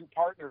have 2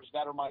 partners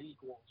that are my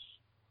equals,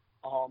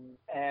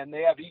 and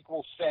they have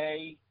equal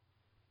say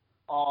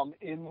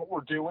in what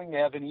we're doing. They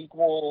have an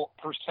equal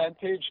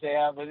percentage. We're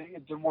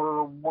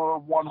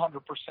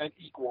 100%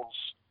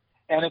 equals,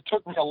 and it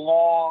took me a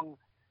long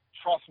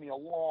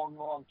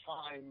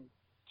time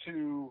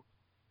to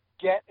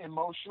get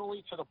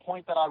emotionally to the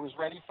point that I was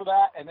ready for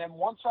that. And then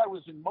once I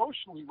was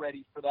emotionally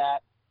ready for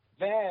that,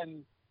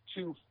 then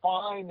to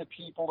find the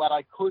people that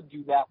I could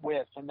do that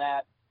with and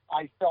that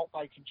I felt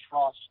I could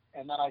trust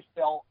and that I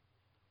felt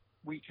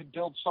we could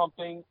build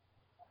something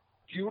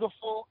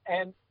beautiful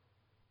and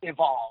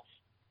evolve.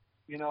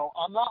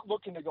 I'm not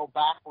looking to go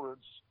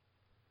backwards,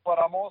 but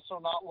I'm also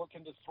not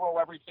looking to throw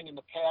everything in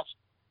the past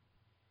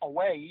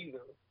away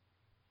either.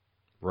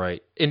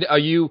 Right. And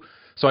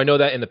so I know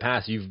that in the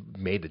past you've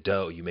made the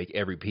dough, you make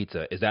every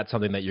pizza. Is that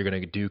something that you're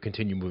going to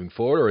continue moving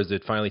forward, or is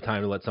it finally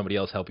time to let somebody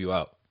else help you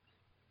out?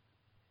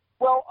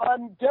 Well,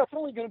 I'm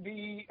definitely going to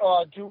be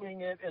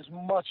doing it as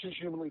much as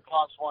humanly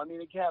possible. I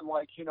mean, again,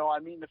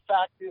 the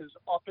fact is,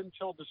 up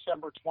until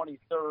December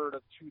 23rd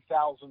of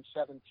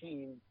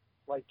 2017,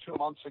 like 2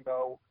 months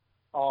ago,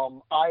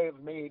 I have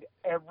made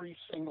every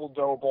single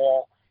dough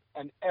ball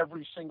and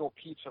every single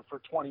pizza for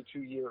 22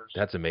 years.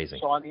 That's amazing.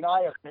 So, I mean,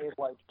 I have made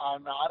I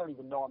don't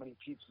even know how many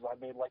pizzas I've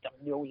made, like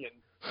 1 million.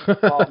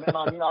 And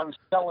I mean, I was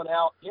selling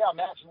out. Yeah,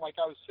 imagine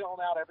I was selling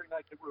out every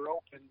night that we were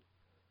open.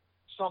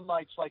 Some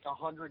nights like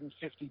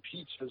 150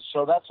 pizzas.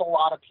 So that's a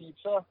lot of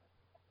pizza.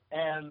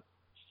 And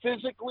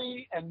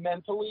physically and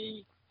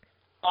mentally,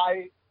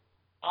 I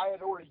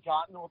had already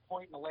gotten to a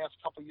point in the last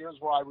couple of years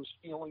where I was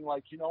feeling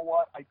like, you know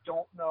what, I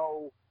don't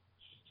know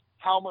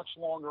how much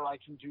longer I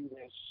can do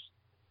this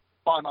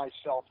by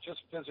myself, just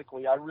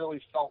physically. I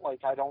really felt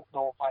like I don't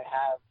know if I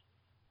have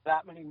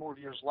that many more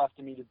years left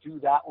in me to do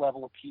that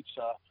level of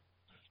pizza.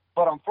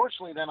 But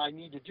unfortunately, then I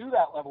need to do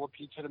that level of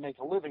pizza to make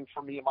a living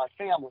for me and my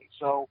family.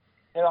 So,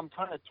 and I'm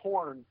kind of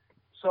torn.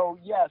 So,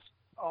 yes,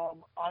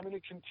 I'm going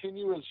to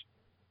continue as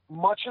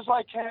much as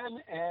I can,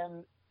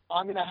 and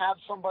I'm going to have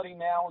somebody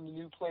now in the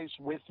new place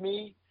with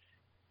me,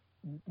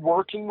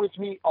 working with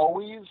me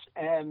always,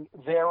 and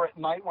there at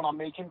night when I'm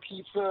making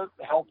pizza,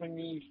 helping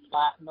me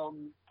flatten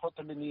them, put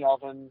them in the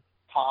oven,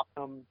 top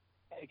them,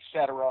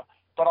 etc.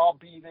 But I'll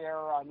be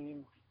there. I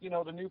mean, you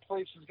know, the new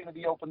place is going to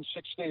be open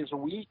 6 days a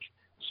week,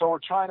 so we're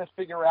trying to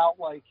figure out,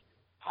 like,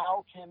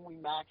 how can we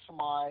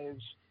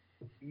maximize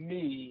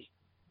me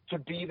to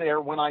be there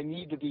when I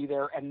need to be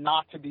there and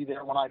not to be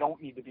there when I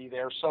don't need to be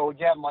there. So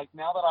again, like,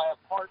 now that I have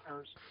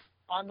partners,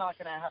 I'm not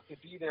going to have to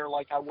be there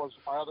like I was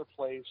at my other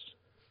place,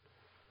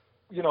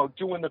 you know,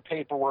 doing the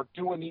paperwork,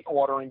 doing the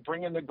ordering,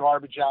 bringing the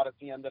garbage out at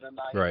the end of the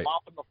night, right,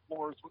 mopping the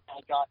floors.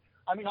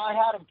 I mean, I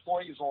had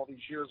employees all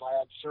these years. I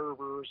had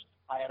servers,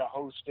 I had a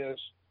hostess,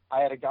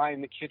 I had a guy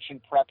in the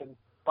kitchen prepping,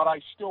 but I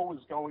still was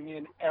going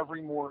in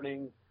every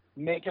morning,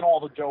 making all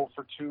the dough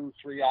for 2-3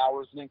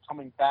 hours, and then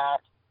coming back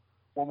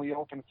when we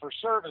opened for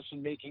service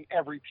and making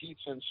every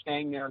pizza and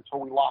staying there until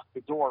we locked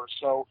the door.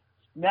 So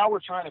now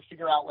we're trying to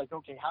figure out, like,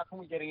 okay, how can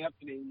we get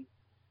Anthony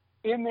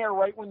in there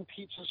right when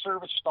pizza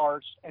service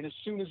starts, and as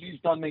soon as he's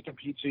done making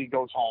pizza, he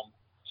goes home.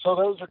 So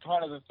those are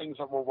kind of the things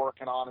that we're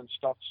working on and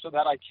stuff, so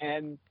that I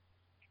can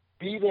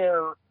be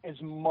there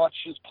as much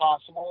as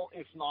possible,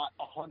 if not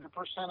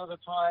 100% of the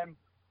time,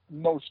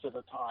 most of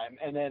the time,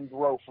 and then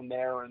grow from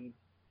there and,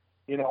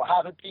 you know,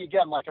 have it be,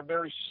 again, like a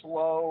very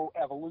slow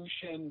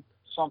evolution,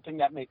 something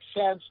that makes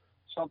sense,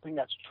 something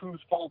that's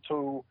truthful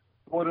to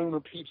what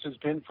Una Pizza's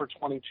been for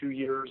 22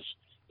 years,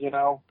 you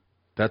know?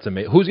 That's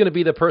amazing. Who's going to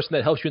be the person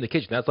that helps you in the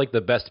kitchen? That's like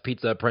the best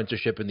pizza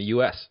apprenticeship in the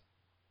U.S.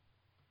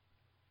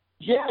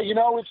 Yeah, you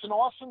know, it's an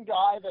awesome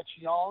guy that's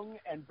young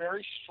and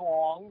very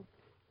strong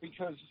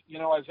because, you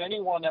know, as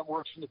anyone that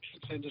works in the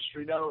pizza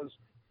industry knows,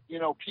 you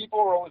know, people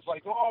are always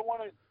like, oh, I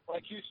want to,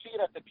 like you see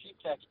it at the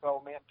Pizza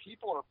Expo, man,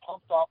 people are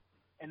pumped up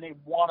and they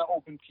want to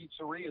open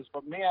pizzerias.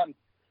 But, man,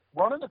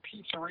 running a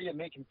pizzeria and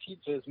making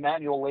pizza is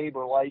manual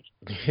labor. Like,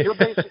 you're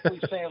basically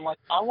saying, like,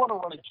 I want to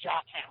run a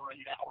jackhammer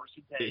 8 hours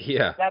a day.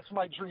 Yeah. That's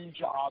my dream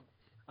job,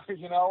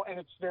 you know, and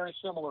it's very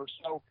similar.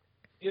 So,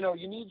 you know,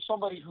 you need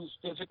somebody who's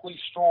physically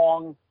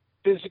strong,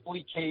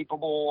 physically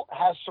capable,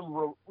 has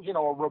some, you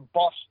know, a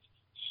robust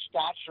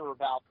stature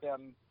about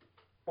them,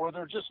 or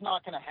they're just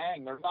not going to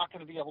hang. They're not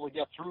going to be able to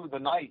get through the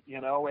night,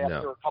 you know.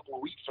 After a couple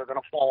of weeks, they're going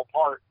to fall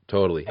apart.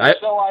 Totally.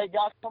 So I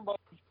got somebody,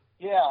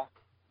 yeah.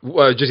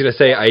 Well, I was just gonna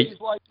say,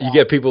 you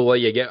get people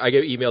like I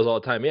get emails all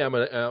the time. Yeah,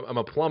 I'm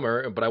a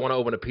plumber, but I want to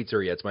open a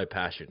pizzeria. It's my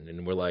passion.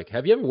 And we're like,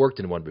 have you ever worked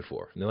in one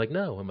before? And they're like,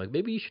 no. I'm like,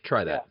 maybe you should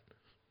try that.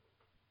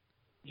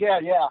 Yeah.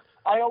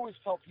 I always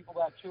tell people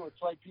that too.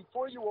 It's like,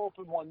 before you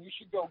open one, you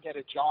should go get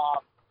a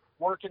job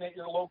working at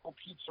your local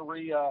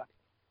pizzeria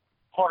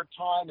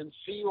part-time and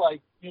see,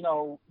 like, you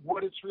know,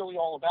 what it's really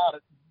all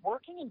about.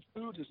 Working in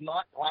food is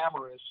not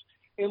glamorous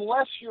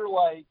unless you're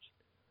like,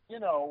 you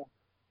know,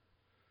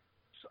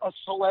 a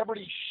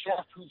celebrity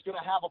chef who's going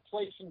to have a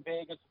place in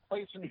Vegas, a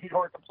place in New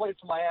York, a place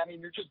in Miami,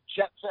 and you're just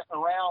jet-setting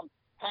around,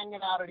 hanging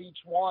out at each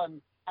one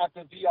at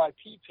the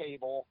VIP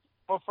table.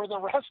 But for the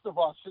rest of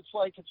us, it's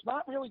like, it's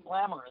not really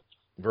glamorous.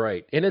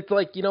 Right. And it's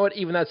like, you know what,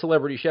 even that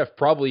celebrity chef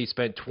probably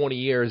spent 20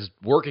 years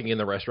working in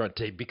the restaurant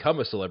to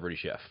become a celebrity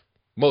chef.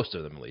 Most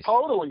of them, at least.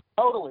 Totally.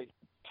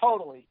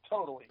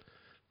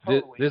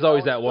 There's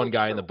always that one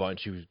guy in the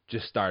bunch who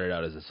just started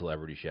out as a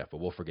celebrity chef, but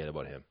we'll forget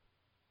about him.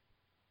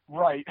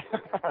 Right.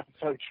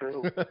 So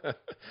true.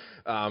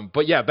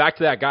 But yeah, back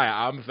to that guy.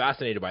 I'm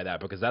fascinated by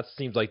that because that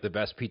seems like the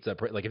best pizza.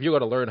 Like, if you're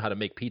going to learn how to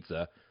make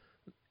pizza,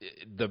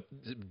 the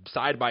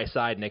side by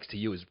side next to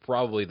you is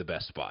probably the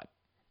best spot.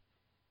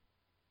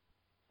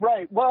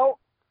 Right. Well,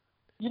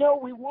 you know,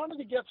 we wanted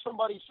to get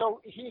somebody.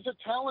 So he's a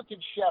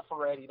talented chef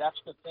already. That's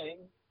the thing.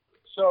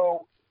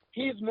 So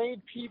he's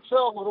made pizza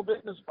a little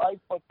bit in his life,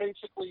 but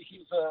basically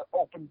he's an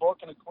open book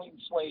and a clean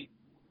slate,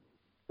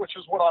 which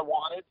is what I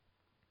wanted.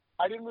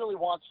 I didn't really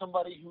want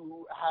somebody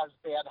who has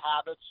bad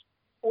habits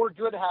or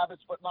good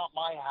habits, but not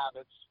my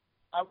habits.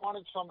 I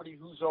wanted somebody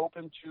who's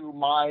open to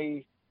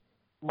my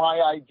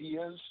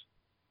ideas,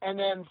 and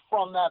then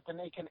from that, then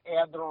they can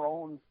add their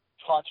own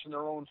touch and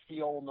their own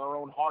feel and their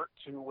own heart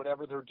to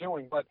whatever they're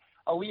doing. But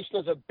at least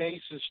as a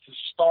basis to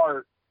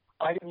start,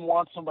 I didn't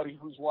want somebody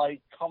who's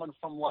like coming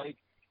from, like,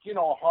 you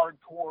know, a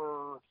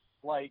hardcore,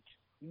 like,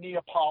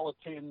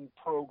 Neapolitan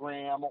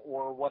program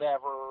or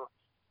whatever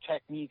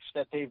techniques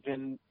that they've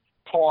been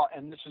taught,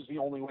 and this is the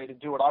only way to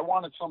do it. I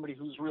wanted somebody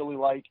who's really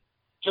like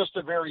just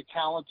a very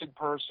talented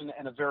person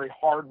and a very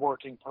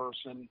hardworking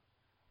person,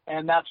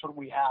 and that's what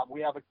we have.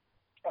 We have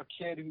a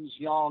kid who's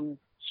young,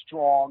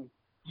 strong,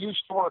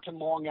 used to working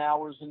long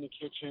hours in the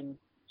kitchen,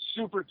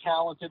 super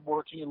talented,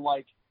 working in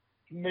like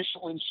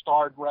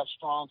Michelin-starred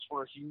restaurants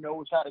where he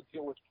knows how to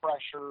deal with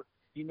pressure.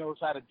 He knows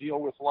how to deal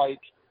with like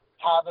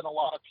having a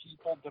lot of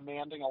people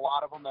demanding a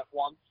lot of him at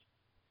once.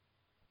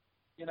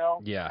 You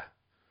know? Yeah.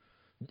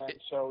 And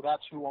so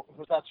that's who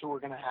we're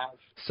going to have.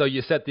 So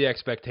you set the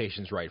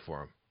expectations right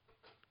for him.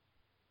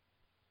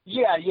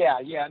 Yeah.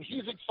 And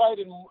he's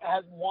excited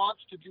and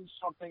wants to do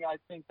something, I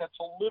think, that's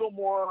a little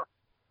more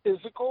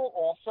physical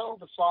also,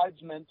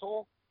 besides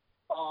mental,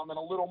 and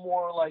a little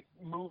more like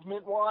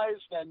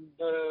movement-wise than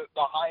the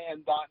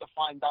high-end, the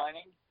fine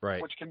dining, right?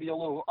 Which can be a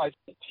little, I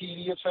think,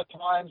 tedious at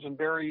times and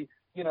very,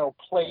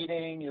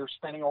 plating. You're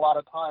spending a lot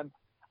of time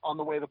on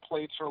the way the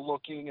plates are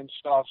looking and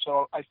stuff.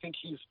 So I think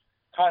he's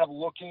kind of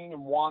looking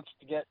and wants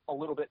to get a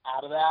little bit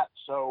out of that.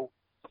 So,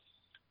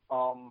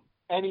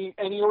 and he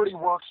already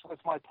works with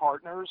my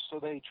partners, so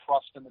they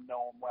trust him and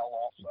know him well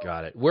also.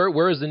 Got it.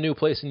 Where is the new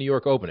place in New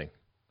York opening?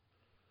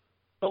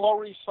 The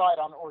Lower East Side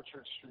on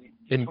Orchard Street,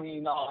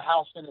 between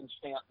Houston and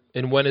Stanton.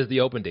 And when is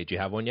the open date? Do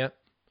you have one yet?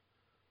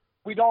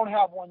 We don't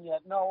have one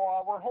yet.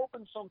 No, we're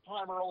hoping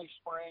sometime early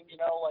spring,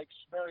 like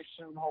very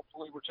soon,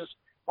 hopefully.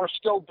 We're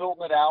still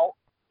building it out,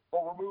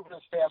 but we're moving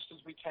as fast as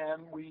we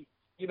can.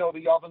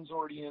 The oven's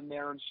already in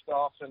there and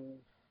stuff, and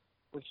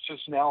it's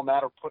just now a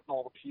matter of putting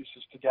all the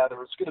pieces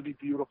together. It's going to be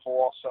beautiful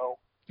also.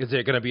 Is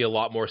there going to be a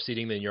lot more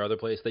seating than your other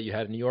place that you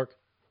had in New York?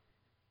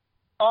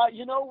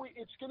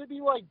 It's going to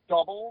be like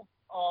double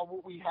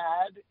what we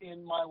had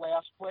in my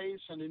last place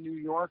and in New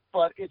York,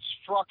 but it's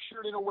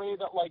structured in a way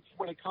that, like,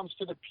 when it comes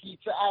to the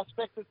pizza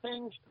aspect of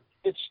things,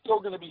 it's still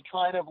going to be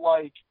kind of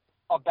like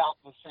about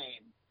the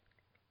same.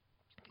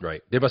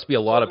 Right. There must be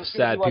a lot of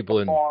sad people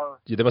in.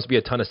 There must be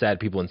a ton of sad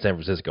people in San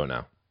Francisco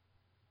now.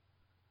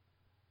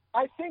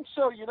 I think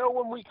so.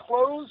 When we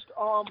closed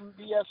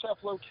the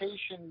SF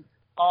location,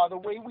 the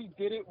way we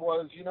did it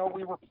was,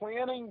 we were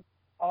planning.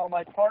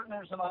 My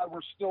partners and I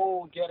were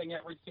still getting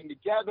everything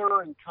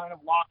together and kind of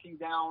locking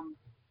down,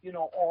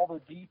 all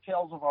the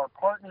details of our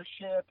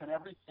partnership and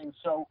everything.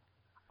 So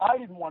I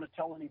didn't want to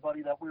tell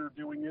anybody that we were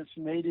doing this,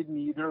 and they didn't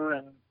either.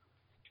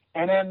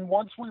 And then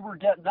once we were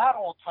getting that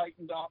all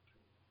tightened up,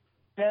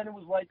 then it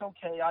was like,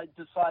 okay, I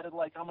decided,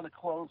 like, I'm going to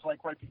close,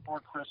 like, right before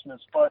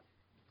Christmas. But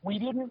we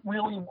didn't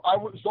really – I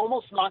was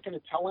almost not going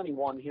to tell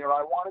anyone here.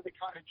 I wanted to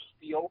kind of just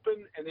be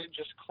open and then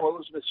just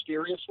close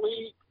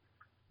mysteriously,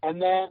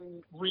 and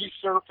then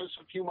resurface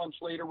a few months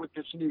later with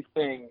this new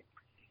thing.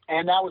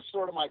 And that was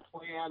sort of my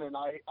plan. And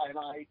I,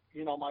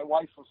 my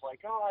wife was like,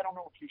 oh, I don't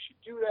know if you should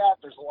do that.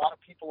 There's a lot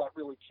of people that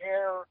really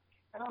care.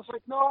 And I was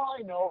like, no,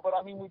 I know. But,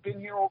 I mean, we've been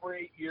here over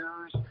 8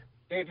 years.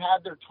 They've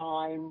had their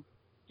time.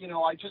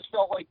 I just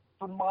felt like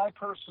for my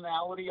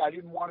personality, I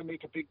didn't want to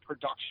make a big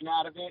production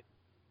out of it.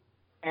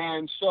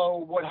 And so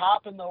what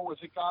happened, though, was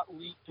it got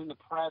leaked in the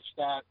press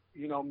that,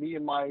 me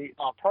and my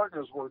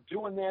partners were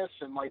doing this,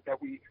 and like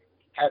that we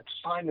had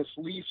signed this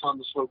lease on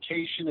this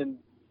location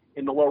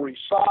in the Lower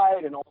East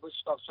Side and all this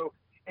stuff. So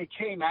it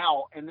came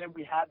out, and then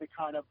we had to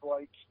kind of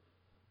like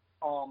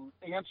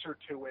answer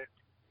to it.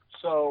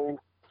 So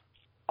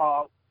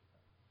I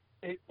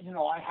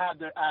had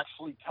to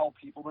actually tell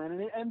people,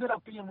 and it ended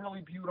up being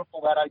really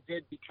beautiful that I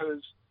did,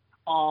 because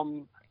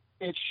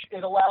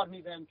it allowed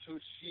me then to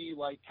see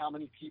like how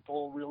many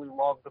people really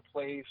love the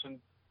place. And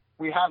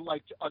we had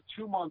like a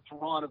 2-month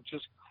run of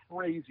just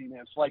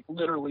craziness, like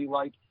literally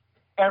like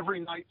every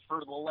night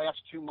for the last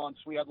 2 months,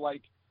 we had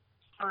like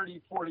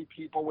 30, 40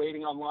 people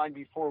waiting online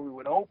before we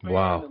would open.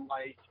 Wow. And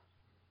like,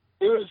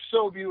 it was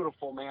so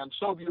beautiful, man.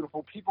 So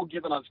beautiful. People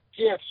giving us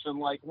gifts and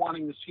like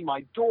wanting to see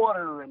my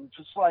daughter, and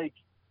just like,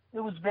 it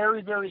was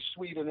very, very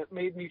sweet. And it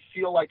made me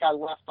feel like I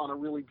left on a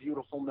really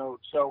beautiful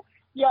note. So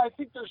yeah, I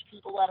think there's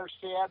people that are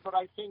sad, but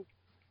I think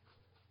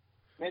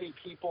many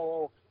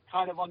people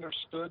kind of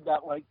understood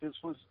that like this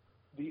was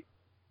the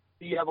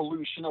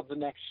evolution of the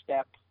next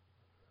step.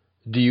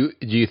 Do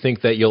you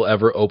think that you'll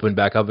ever open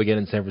back up again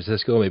in San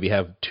Francisco? Maybe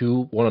have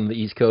two, one on the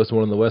East Coast,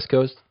 one on the West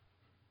Coast?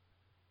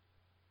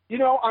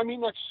 I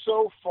mean, that's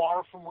so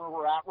far from where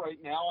we're at right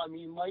now. I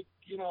mean, like,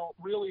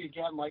 really,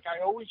 again, like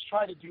I always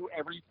try to do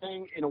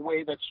everything in a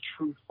way that's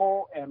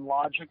truthful and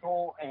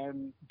logical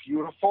and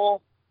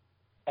beautiful.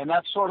 And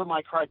that's sort of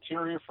my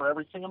criteria for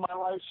everything in my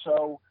life.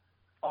 So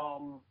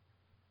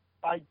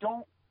I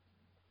don't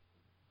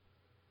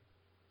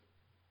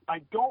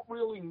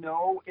really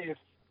know if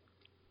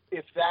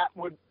that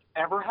would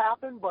ever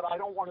happen, but I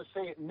don't want to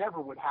say it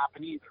never would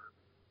happen either.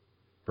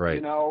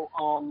 Right.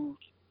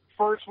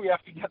 First we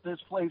have to get this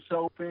place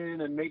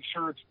open and make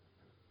sure it's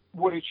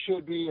what it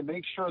should be, and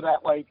make sure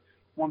that like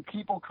when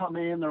people come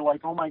in, they're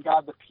like, oh my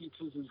God, the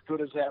pizza's as good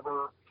as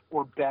ever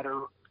or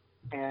better,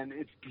 and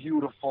it's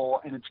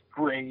beautiful and it's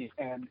great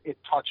and it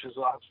touches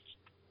us.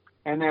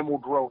 And then we'll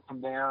grow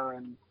from there.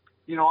 And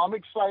I'm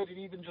excited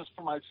even just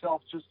for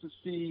myself, just to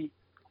see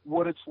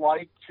what it's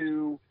like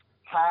to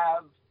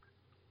have,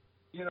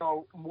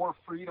 more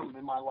freedom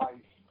in my life.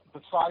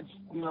 Besides,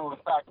 the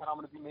fact that I'm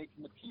going to be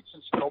making the pizza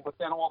still, but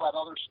then all that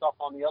other stuff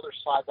on the other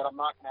side that I'm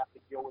not going to have to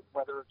deal with,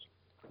 whether it's,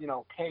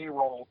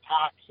 payroll,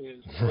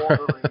 taxes,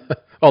 ordering.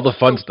 All the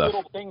fun stuff.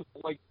 Little things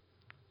like,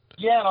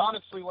 yeah, and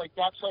honestly, like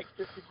that's like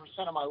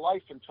 50% of my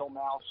life until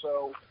now.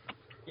 So,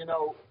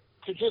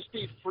 to just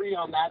be free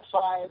on that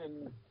side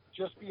and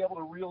just be able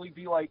to really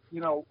be like,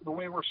 the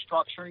way we're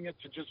structuring it,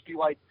 to just be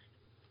like,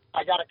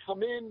 I got to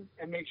come in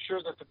and make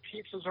sure that the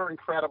pizzas are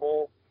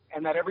incredible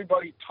and that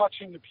everybody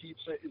touching the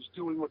pizza is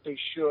doing what they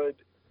should,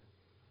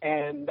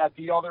 and that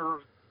the other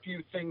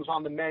few things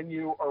on the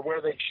menu are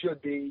where they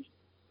should be,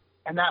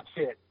 and that's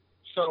it.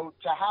 So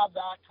to have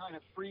that kind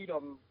of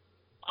freedom,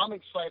 I'm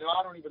excited.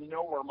 I don't even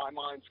know where my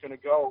mind's going to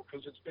go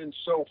because it's been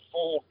so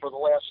full for the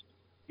last,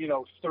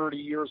 30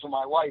 years of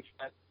my life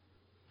that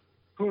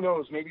who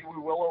knows, maybe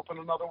we will open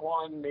another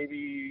one.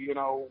 Maybe,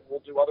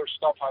 we'll do other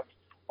stuff. I've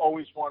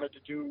always wanted to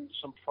do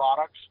some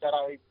products that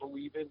I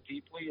believe in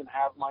deeply and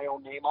have my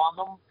own name on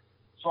them.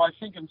 So I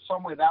think in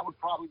some way that would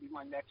probably be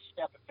my next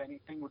step, if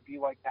anything, would be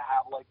like to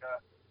have like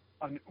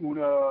an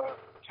Una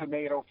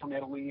tomato from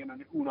Italy and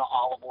an Una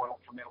olive oil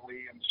from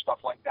Italy and stuff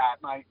like that.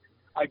 And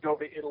I go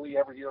to Italy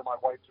every year. My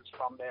wife is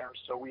from there,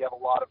 so we have a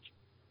lot of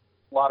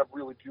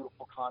really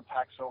beautiful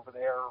contacts over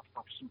there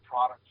for some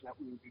products that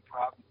we would be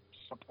proud to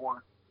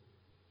support.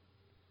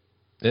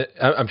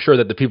 I'm sure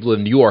that the people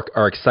in New York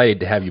are excited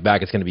to have you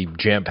back. It's going to be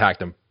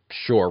jam-packed, I'm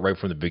sure, right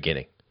from the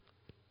beginning.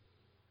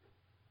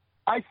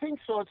 I think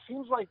so. It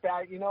seems like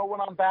that.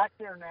 When I'm back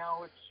there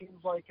now, it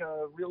seems like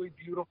a really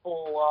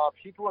beautiful,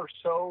 people are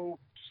so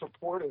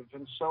supportive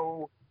and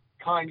so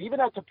kind. Even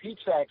at the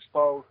Pizza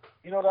Expo,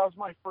 that was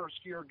my first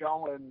year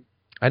going.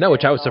 I know,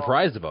 which I was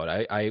surprised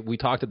about. We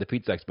talked at the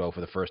Pizza Expo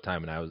for the first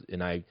time, and I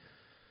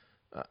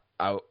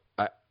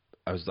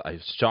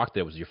was shocked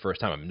that it was your first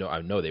time.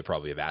 I know they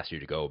probably have asked you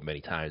to go many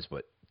times,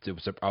 but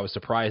I was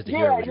surprised to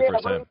hear it was your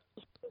first time.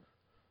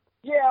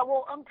 Yeah,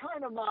 well, I'm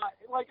kind of not,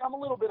 like, I'm a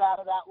little bit out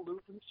of that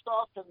loop and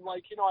stuff, and,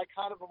 like, I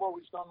kind of have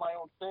always done my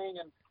own thing,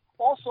 and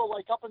also,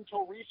 like, up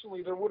until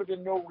recently, there would have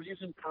been no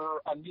reason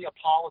for a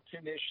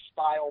Neapolitan-ish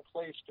style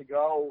place to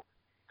go,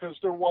 because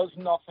there was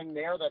nothing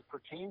there that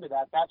pertained to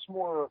that. That's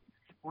more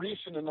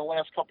recent in the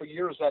last couple of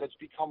years that it's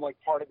become, like,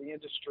 part of the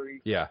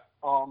industry. Yeah.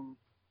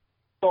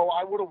 So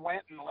I would have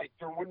went and, like,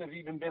 there wouldn't have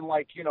even been,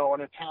 like,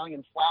 an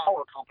Italian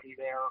flour company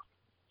there,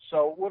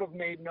 so it would have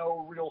made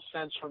no real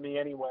sense for me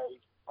anyway.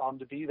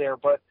 To be there.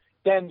 But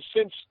then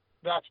since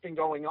that's been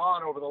going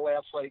on over the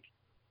last like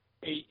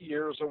 8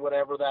 years or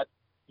whatever, that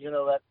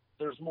that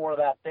there's more of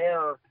that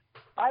there,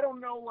 I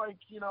don't know, like,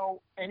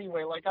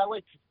 anyway, like I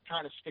like to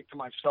kind of stick to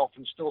myself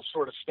and still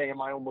sort of stay in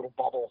my own little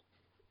bubble.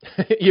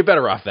 You're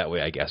better off that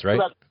way, I guess, right?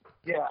 So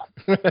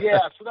so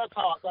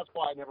that's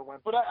why I never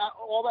went. But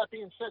all that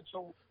being said,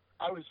 so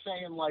I was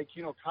saying, like,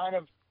 kind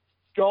of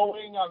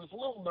going, I was a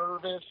little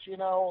nervous,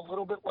 a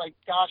little bit like,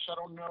 gosh, I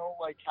don't know,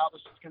 like, how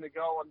this is going to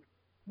go. And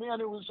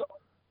man, it was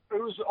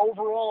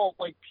overall,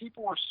 like,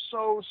 people were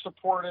so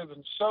supportive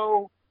and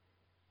so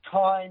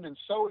kind and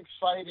so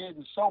excited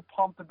and so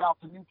pumped about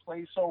the new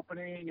place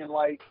opening, and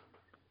like,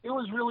 it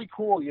was really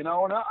cool, and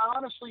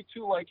honestly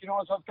too, like,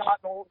 as I've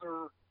gotten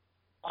older,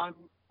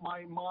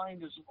 my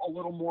mind is a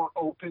little more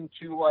open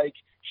to like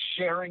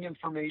sharing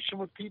information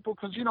with people,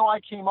 because I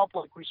came up,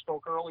 like we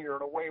spoke earlier,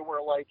 in a way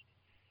where like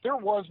there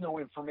was no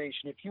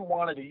information. If you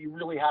wanted it, you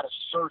really had to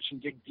search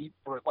and dig deep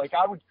for it. Like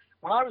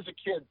when I was a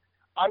kid,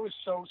 I was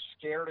so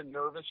scared and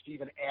nervous to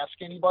even ask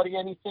anybody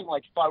anything.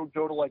 Like if I would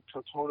go to like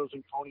Totono's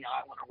in Coney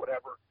Island or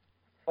whatever,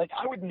 like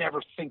I would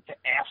never think to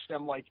ask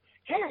them like,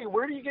 hey,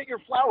 where do you get your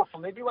flour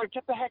from? They'd be like,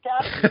 get the heck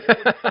out of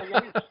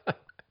here.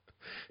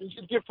 It's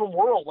a different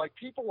world. Like,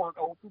 people weren't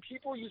open.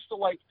 People used to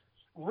like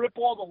rip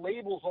all the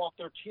labels off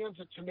their cans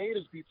of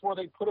tomatoes before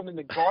they put them in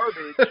the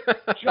garbage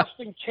just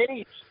in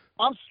case.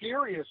 I'm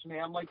serious,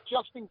 man. Like,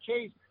 just in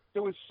case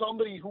there was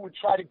somebody who would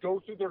try to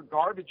go through their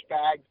garbage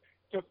bag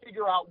to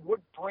figure out what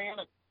brand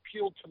of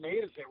peeled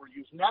tomatoes they were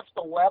using. That's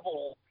the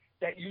level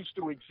that used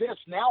to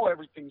exist. Now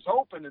everything's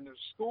open, and there's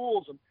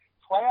schools and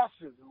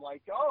classes, and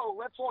like, oh,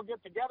 let's all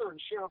get together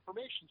and share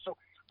information. So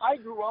I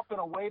grew up in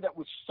a way that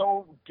was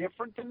so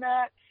different than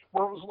that,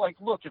 where it was like,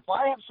 look, if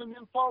I have some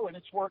info and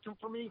it's working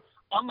for me,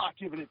 I'm not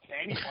giving it to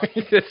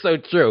anybody. It's so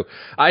true.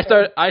 I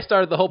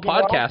started the whole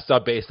podcast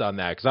up based on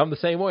that, because I'm the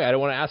same way. I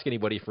don't want to ask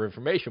anybody for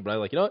information, but I'm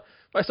like, what?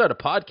 If I start a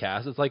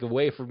podcast, it's like a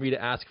way for me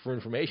to ask for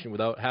information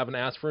without having to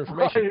ask for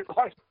information.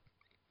 Right.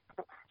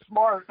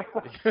 Smart.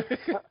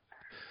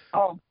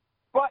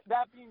 But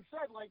that being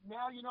said, like,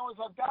 now, as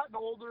I've gotten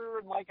older,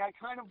 and like, I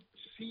kind of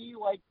see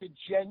like the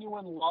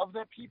genuine love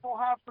that people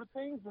have for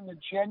things, and the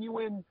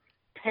genuine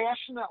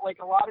passion that like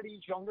a lot of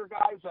these younger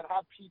guys that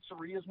have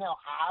pizzerias now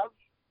have.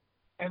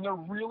 And they're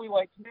really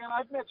like, man,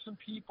 I've met some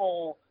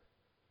people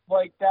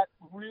like that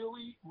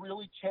really,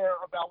 really care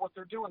about what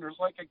they're doing. There's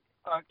like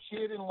a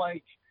kid in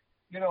like,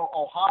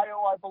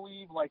 Ohio, I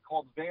believe, like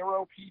called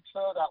Vero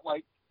Pizza, that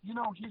like,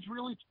 he's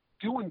really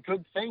doing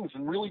good things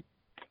and really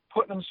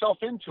putting himself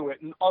into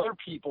it. And other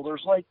people,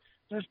 there's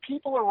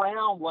people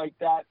around like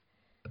that,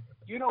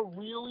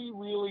 really,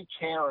 really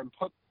care and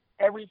put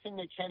everything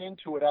they can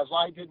into it, as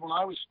I did when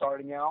I was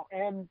starting out.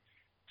 And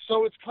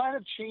so it's kind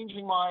of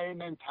changing my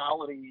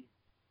mentality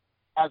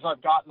as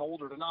I've gotten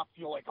older to not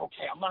feel like,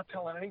 okay, I'm not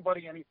telling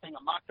anybody anything.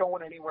 I'm not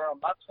going anywhere. I'm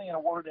not saying a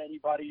word to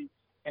anybody,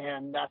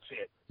 and that's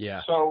it.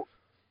 Yeah. So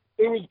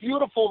it was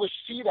beautiful to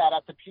see that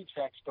at the Pizza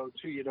Expo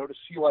too, to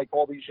see like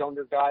all these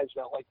younger guys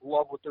that like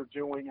love what they're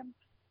doing and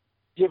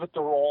give it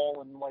their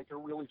all and like are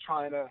really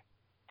trying to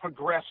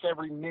progress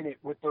every minute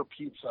with their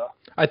pizza.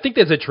 I think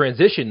there's a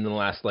transition in the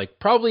last,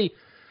 probably,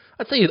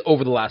 I'd say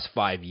over the last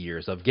 5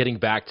 years of getting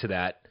back to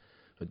that,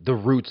 the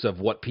roots of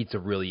what pizza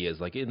really is.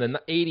 Like in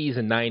the 80s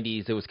and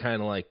 90s, it was kind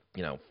of like,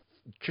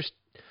 just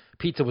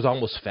pizza was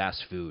almost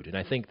fast food. And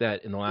I think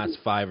that in the last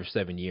 5 or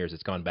 7 years,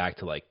 it's gone back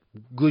to like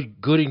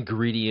good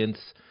ingredients.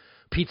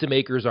 Pizza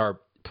makers are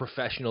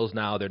professionals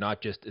now.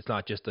 It's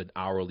not just an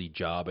hourly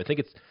job. I think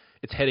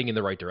it's heading in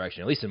the right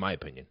direction, at least in my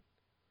opinion.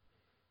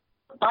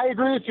 I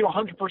agree with you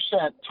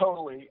 100%,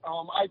 totally.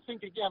 I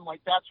think, again, like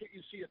that's what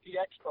you see at the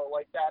expo,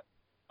 like that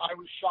I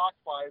was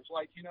shocked by. It's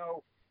like,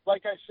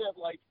 like I said,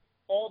 like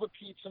all the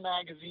pizza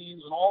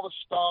magazines and all the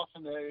stuff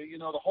and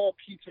the whole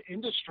pizza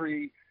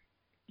industry,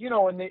 in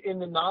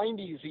the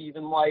 90s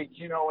even, like,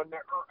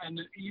 and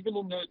even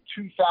in the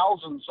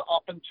 2000s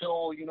up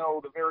until,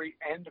 the very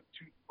end of,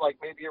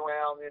 maybe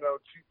around,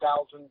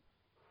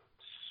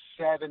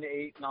 2007,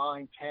 8,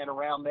 9, 10,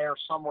 around there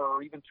somewhere,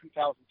 or even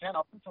 2010,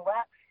 up until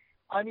that.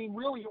 I mean,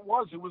 really, it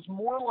was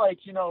more like,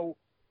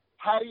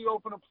 how do you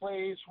open a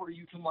place where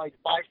you can like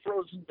buy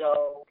frozen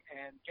dough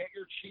and get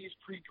your cheese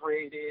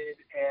pre-grated,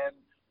 and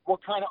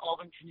what kind of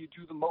oven can you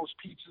do the most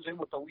pizzas in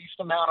with the least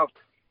amount of,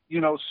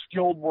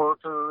 skilled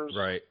workers,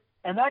 right?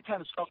 And that kind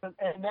of stuff. And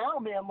now,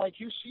 man, like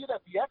you see it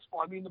at the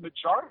expo. I mean, the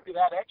majority of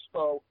that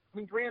expo, I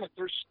mean, granted,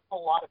 there's a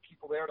lot of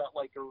people there that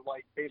like are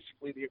like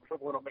basically the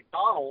equivalent of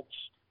McDonald's,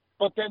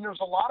 but then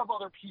there's a lot of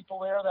other people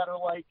there that are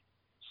like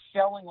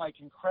selling like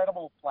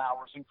incredible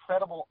flours,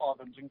 incredible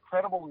ovens,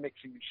 incredible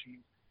mixing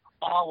machines,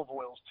 olive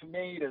oils,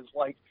 tomatoes,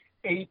 like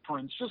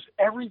aprons, just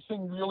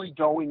everything really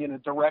going in a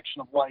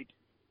direction of, like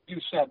you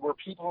said, where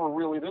people are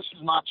really, this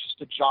is not just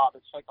a job,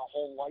 it's like a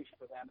whole life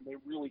for them, and they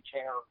really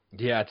care.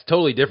 Yeah, it's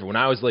totally different. When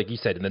I was, like you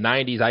said, in the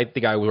 90s, I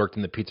think I worked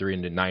in the pizzeria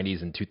in the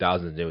 90s and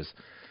 2000s, and it was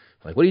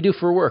like, what do you do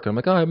for work? And I'm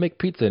like, I make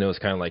pizza, and it was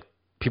kind of like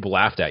people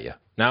laughed at you.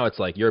 Now it's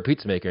like, you're a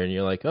pizza maker, and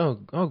you're like, oh,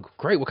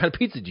 great, what kind of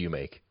pizza do you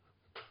make?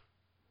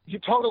 You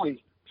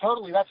totally.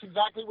 That's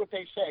exactly what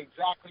they say.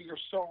 Exactly. You're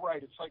so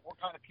right. It's like,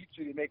 what kind of pizza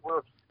do you make?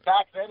 Where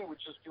back then it would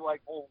just be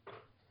like, well,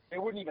 they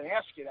wouldn't even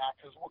ask you that,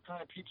 because what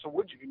kind of pizza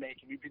would you be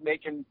making? You'd be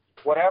making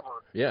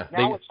whatever. Yeah.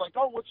 Now it's like,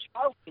 what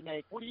style do you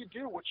make? What do you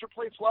do? What's your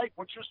place like?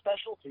 What's your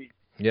specialty?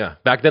 Yeah.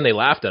 Back then they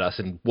laughed at us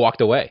and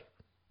walked away.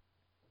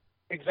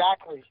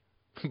 Exactly.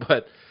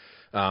 But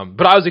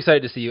I was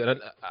excited to see you,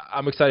 and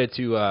I'm excited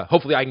to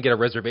hopefully I can get a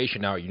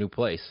reservation now at your new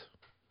place.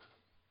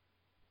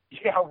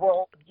 Yeah,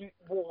 well,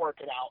 we'll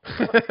work it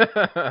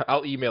out.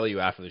 I'll email you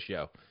after the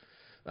show.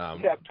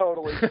 Yeah,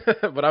 totally.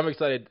 But I'm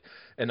excited,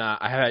 and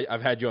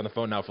I've had you on the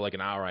phone now for like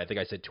an hour. I think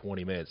I said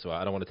 20 minutes, so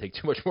I don't want to take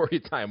too much more of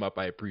your time up.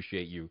 I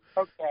appreciate you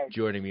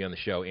joining me on the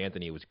show,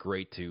 Anthony. It was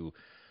great to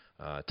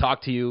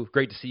talk to you.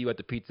 Great to see you at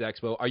the Pizza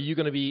Expo.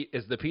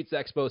 Is the Pizza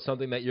Expo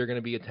something that you're going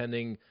to be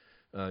attending,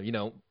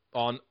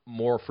 on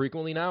more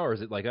frequently now, or is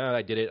it like,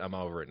 I did it, I'm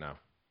over it now?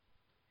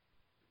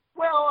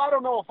 Well, I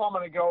don't know if I'm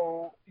going to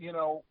go,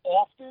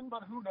 often,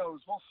 but who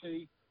knows? We'll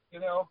see.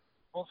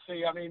 We'll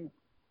see. I mean,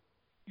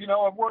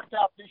 it worked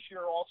out this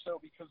year also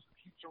because the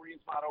pizzeria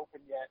is not open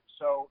yet,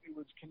 so it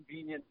was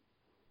convenient.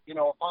 If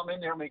I'm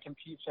in there making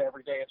pizza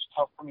every day, it's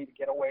tough for me to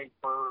get away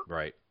for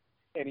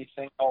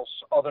anything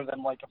else other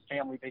than like a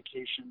family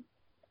vacation.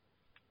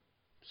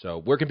 So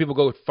where can people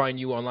go find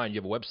you online? Do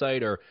you have a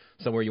website or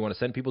somewhere you want to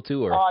send people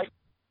to? Or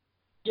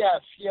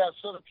Yes.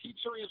 So the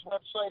pizzeria's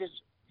website is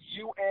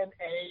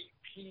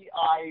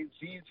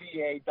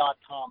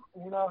unapizza.com,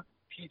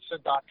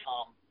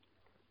 unapizza.com.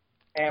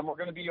 And we're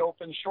going to be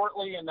open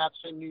shortly, and that's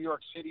in New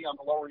York City on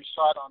the Lower East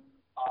Side on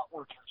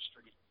Orchard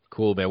Street.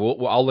 Cool, man.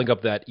 I'll link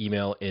up that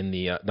email in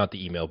the not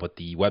the email, but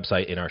the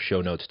website in our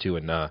show notes too.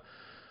 And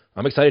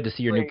I'm excited to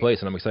see your new place,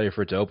 and I'm excited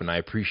for it to open. I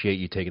appreciate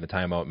you taking the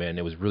time out, man.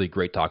 It was really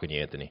great talking to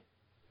you, Anthony.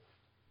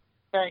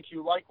 Thank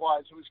you.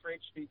 Likewise, it was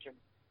great speaking.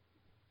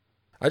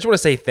 I just want to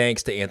say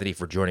thanks to Anthony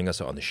for joining us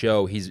on the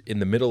show. He's in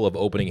the middle of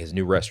opening his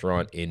new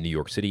restaurant in New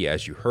York City,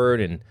 as you heard,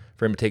 and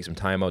for him to take some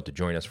time out to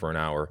join us for an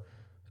hour,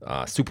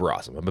 super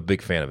awesome. I'm a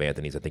big fan of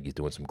Anthony's. I think he's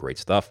doing some great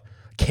stuff.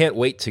 Can't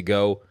wait to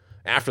go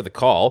after the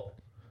call.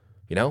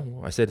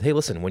 I said, hey,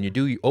 listen, when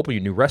you open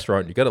your new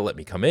restaurant, you got to let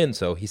me come in.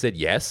 So he said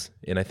yes,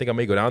 and I think I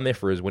may go down there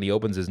for when he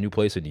opens his new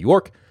place in New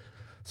York.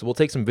 So we'll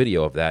take some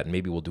video of that, and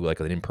maybe we'll do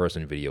like an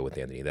in-person video with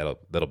Anthony.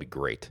 That'll be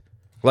great.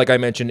 Like I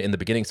mentioned in the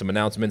beginning, some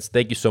announcements.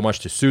 Thank you so much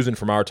to Susan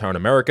from Our Town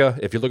America.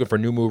 If you're looking for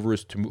new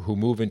movers who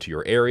move into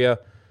your area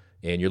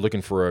and you're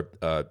looking for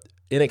a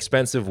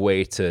inexpensive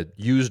way to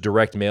use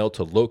direct mail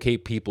to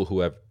locate people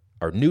who have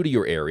are new to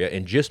your area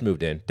and just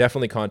moved in,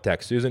 definitely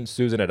contact Susan.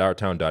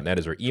 Susan@ourtown.net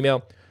is her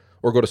email,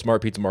 or go to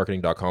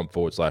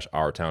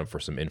smartpizzamarketing.com/ourtown for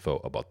some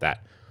info about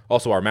that.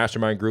 Also, our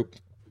mastermind group,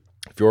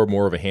 if you're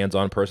more of a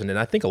hands-on person, and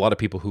I think a lot of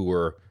people who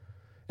were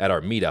at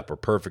our meetup are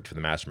perfect for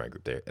the mastermind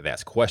group. They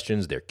ask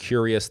questions, they're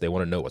curious, they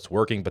want to know what's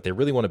working, but they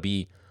really want to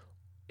be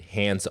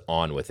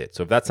hands-on with it.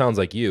 So if that sounds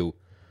like you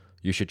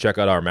should check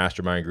out our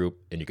mastermind group,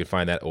 and you can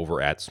find that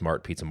over at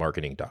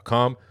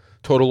smartpizzamarketing.com.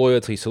 Total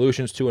Loyalty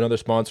Solutions, too, another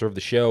sponsor of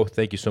the show.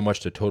 Thank you so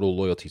much to Total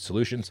Loyalty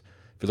Solutions.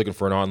 If you're looking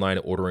for an online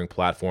ordering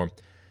platform,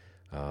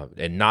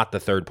 and not the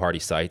third-party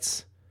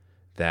sites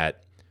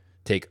that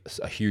take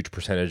a huge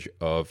percentage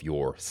of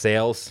your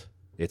sales,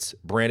 it's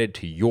branded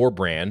to your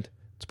brand.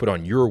 It's put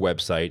on your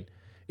website.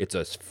 It's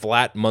a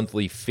flat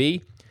monthly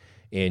fee,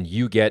 and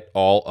you get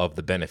all of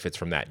the benefits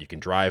from that. You can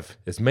drive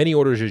as many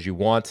orders as you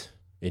want,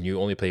 and you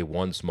only pay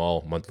one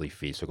small monthly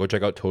fee. So go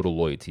check out Total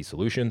Loyalty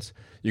Solutions.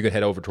 You can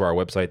head over to our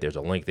website. There's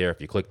a link there.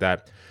 If you click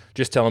that,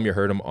 just tell them you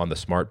heard them on the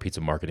Smart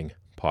Pizza Marketing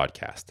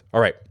podcast.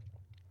 All right,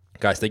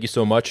 guys, thank you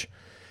so much.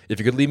 If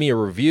you could leave me a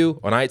review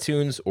on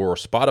iTunes or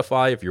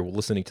Spotify, if you're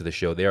listening to the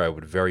show there, I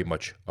would very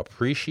much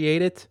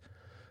appreciate it.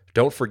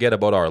 Don't forget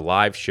about our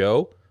live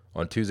show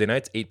on Tuesday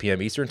nights, 8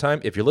 p.m. Eastern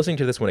Time. If you're listening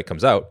to this when it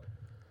comes out,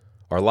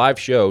 our live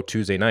show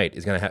Tuesday night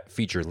is going to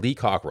feature Lee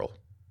Cockrell.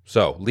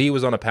 So Lee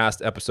was on a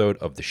past episode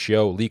of the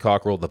show. Lee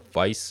Cockrell, the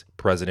vice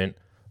president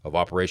of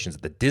operations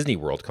at the Disney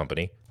World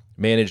Company,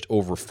 managed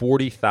over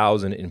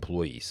 40,000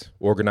 employees,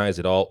 organized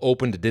it all,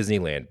 opened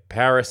Disneyland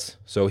Paris.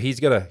 So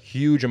he's got a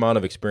huge amount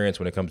of experience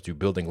when it comes to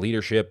building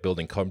leadership,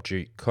 building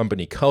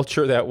company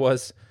culture,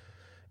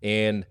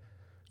 and,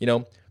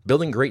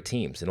 building great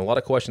teams. And a lot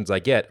of questions I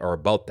get are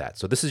about that.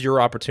 So this is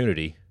your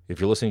opportunity. If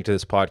you're listening to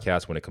this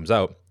podcast when it comes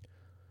out,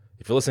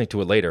 if you're listening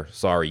to it later,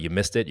 sorry, you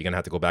missed it. You're going to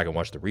have to go back and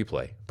watch the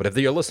replay. But if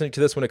you're listening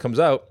to this when it comes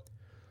out,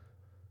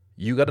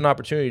 you got an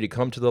opportunity to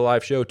come to the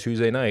live show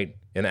Tuesday night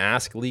and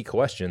ask Lee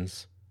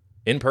questions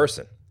in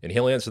person, and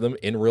he'll answer them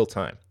in real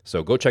time.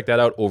 So go check that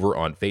out over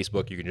on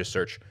Facebook. You can just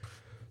search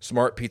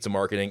Smart Pizza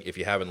Marketing. If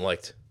you haven't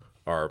liked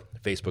our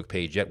Facebook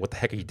page yet, what the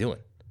heck are you doing?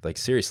 Like,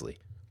 seriously,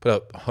 put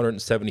out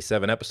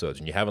 177 episodes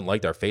and you haven't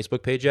liked our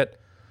Facebook page yet?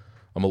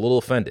 I'm a little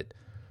offended.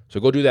 So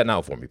go do that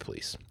now for me,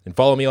 please. And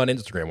follow me on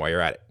Instagram while you're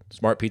at it.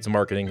 Smart Pizza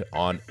Marketing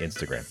on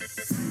Instagram.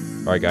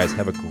 All right, guys,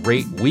 have a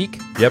great week.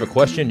 If you have a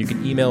question, you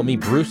can email me,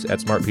 Bruce, at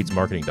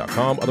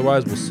smartpizzamarketing.com.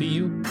 Otherwise, we'll see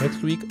you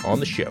next week on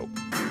the show.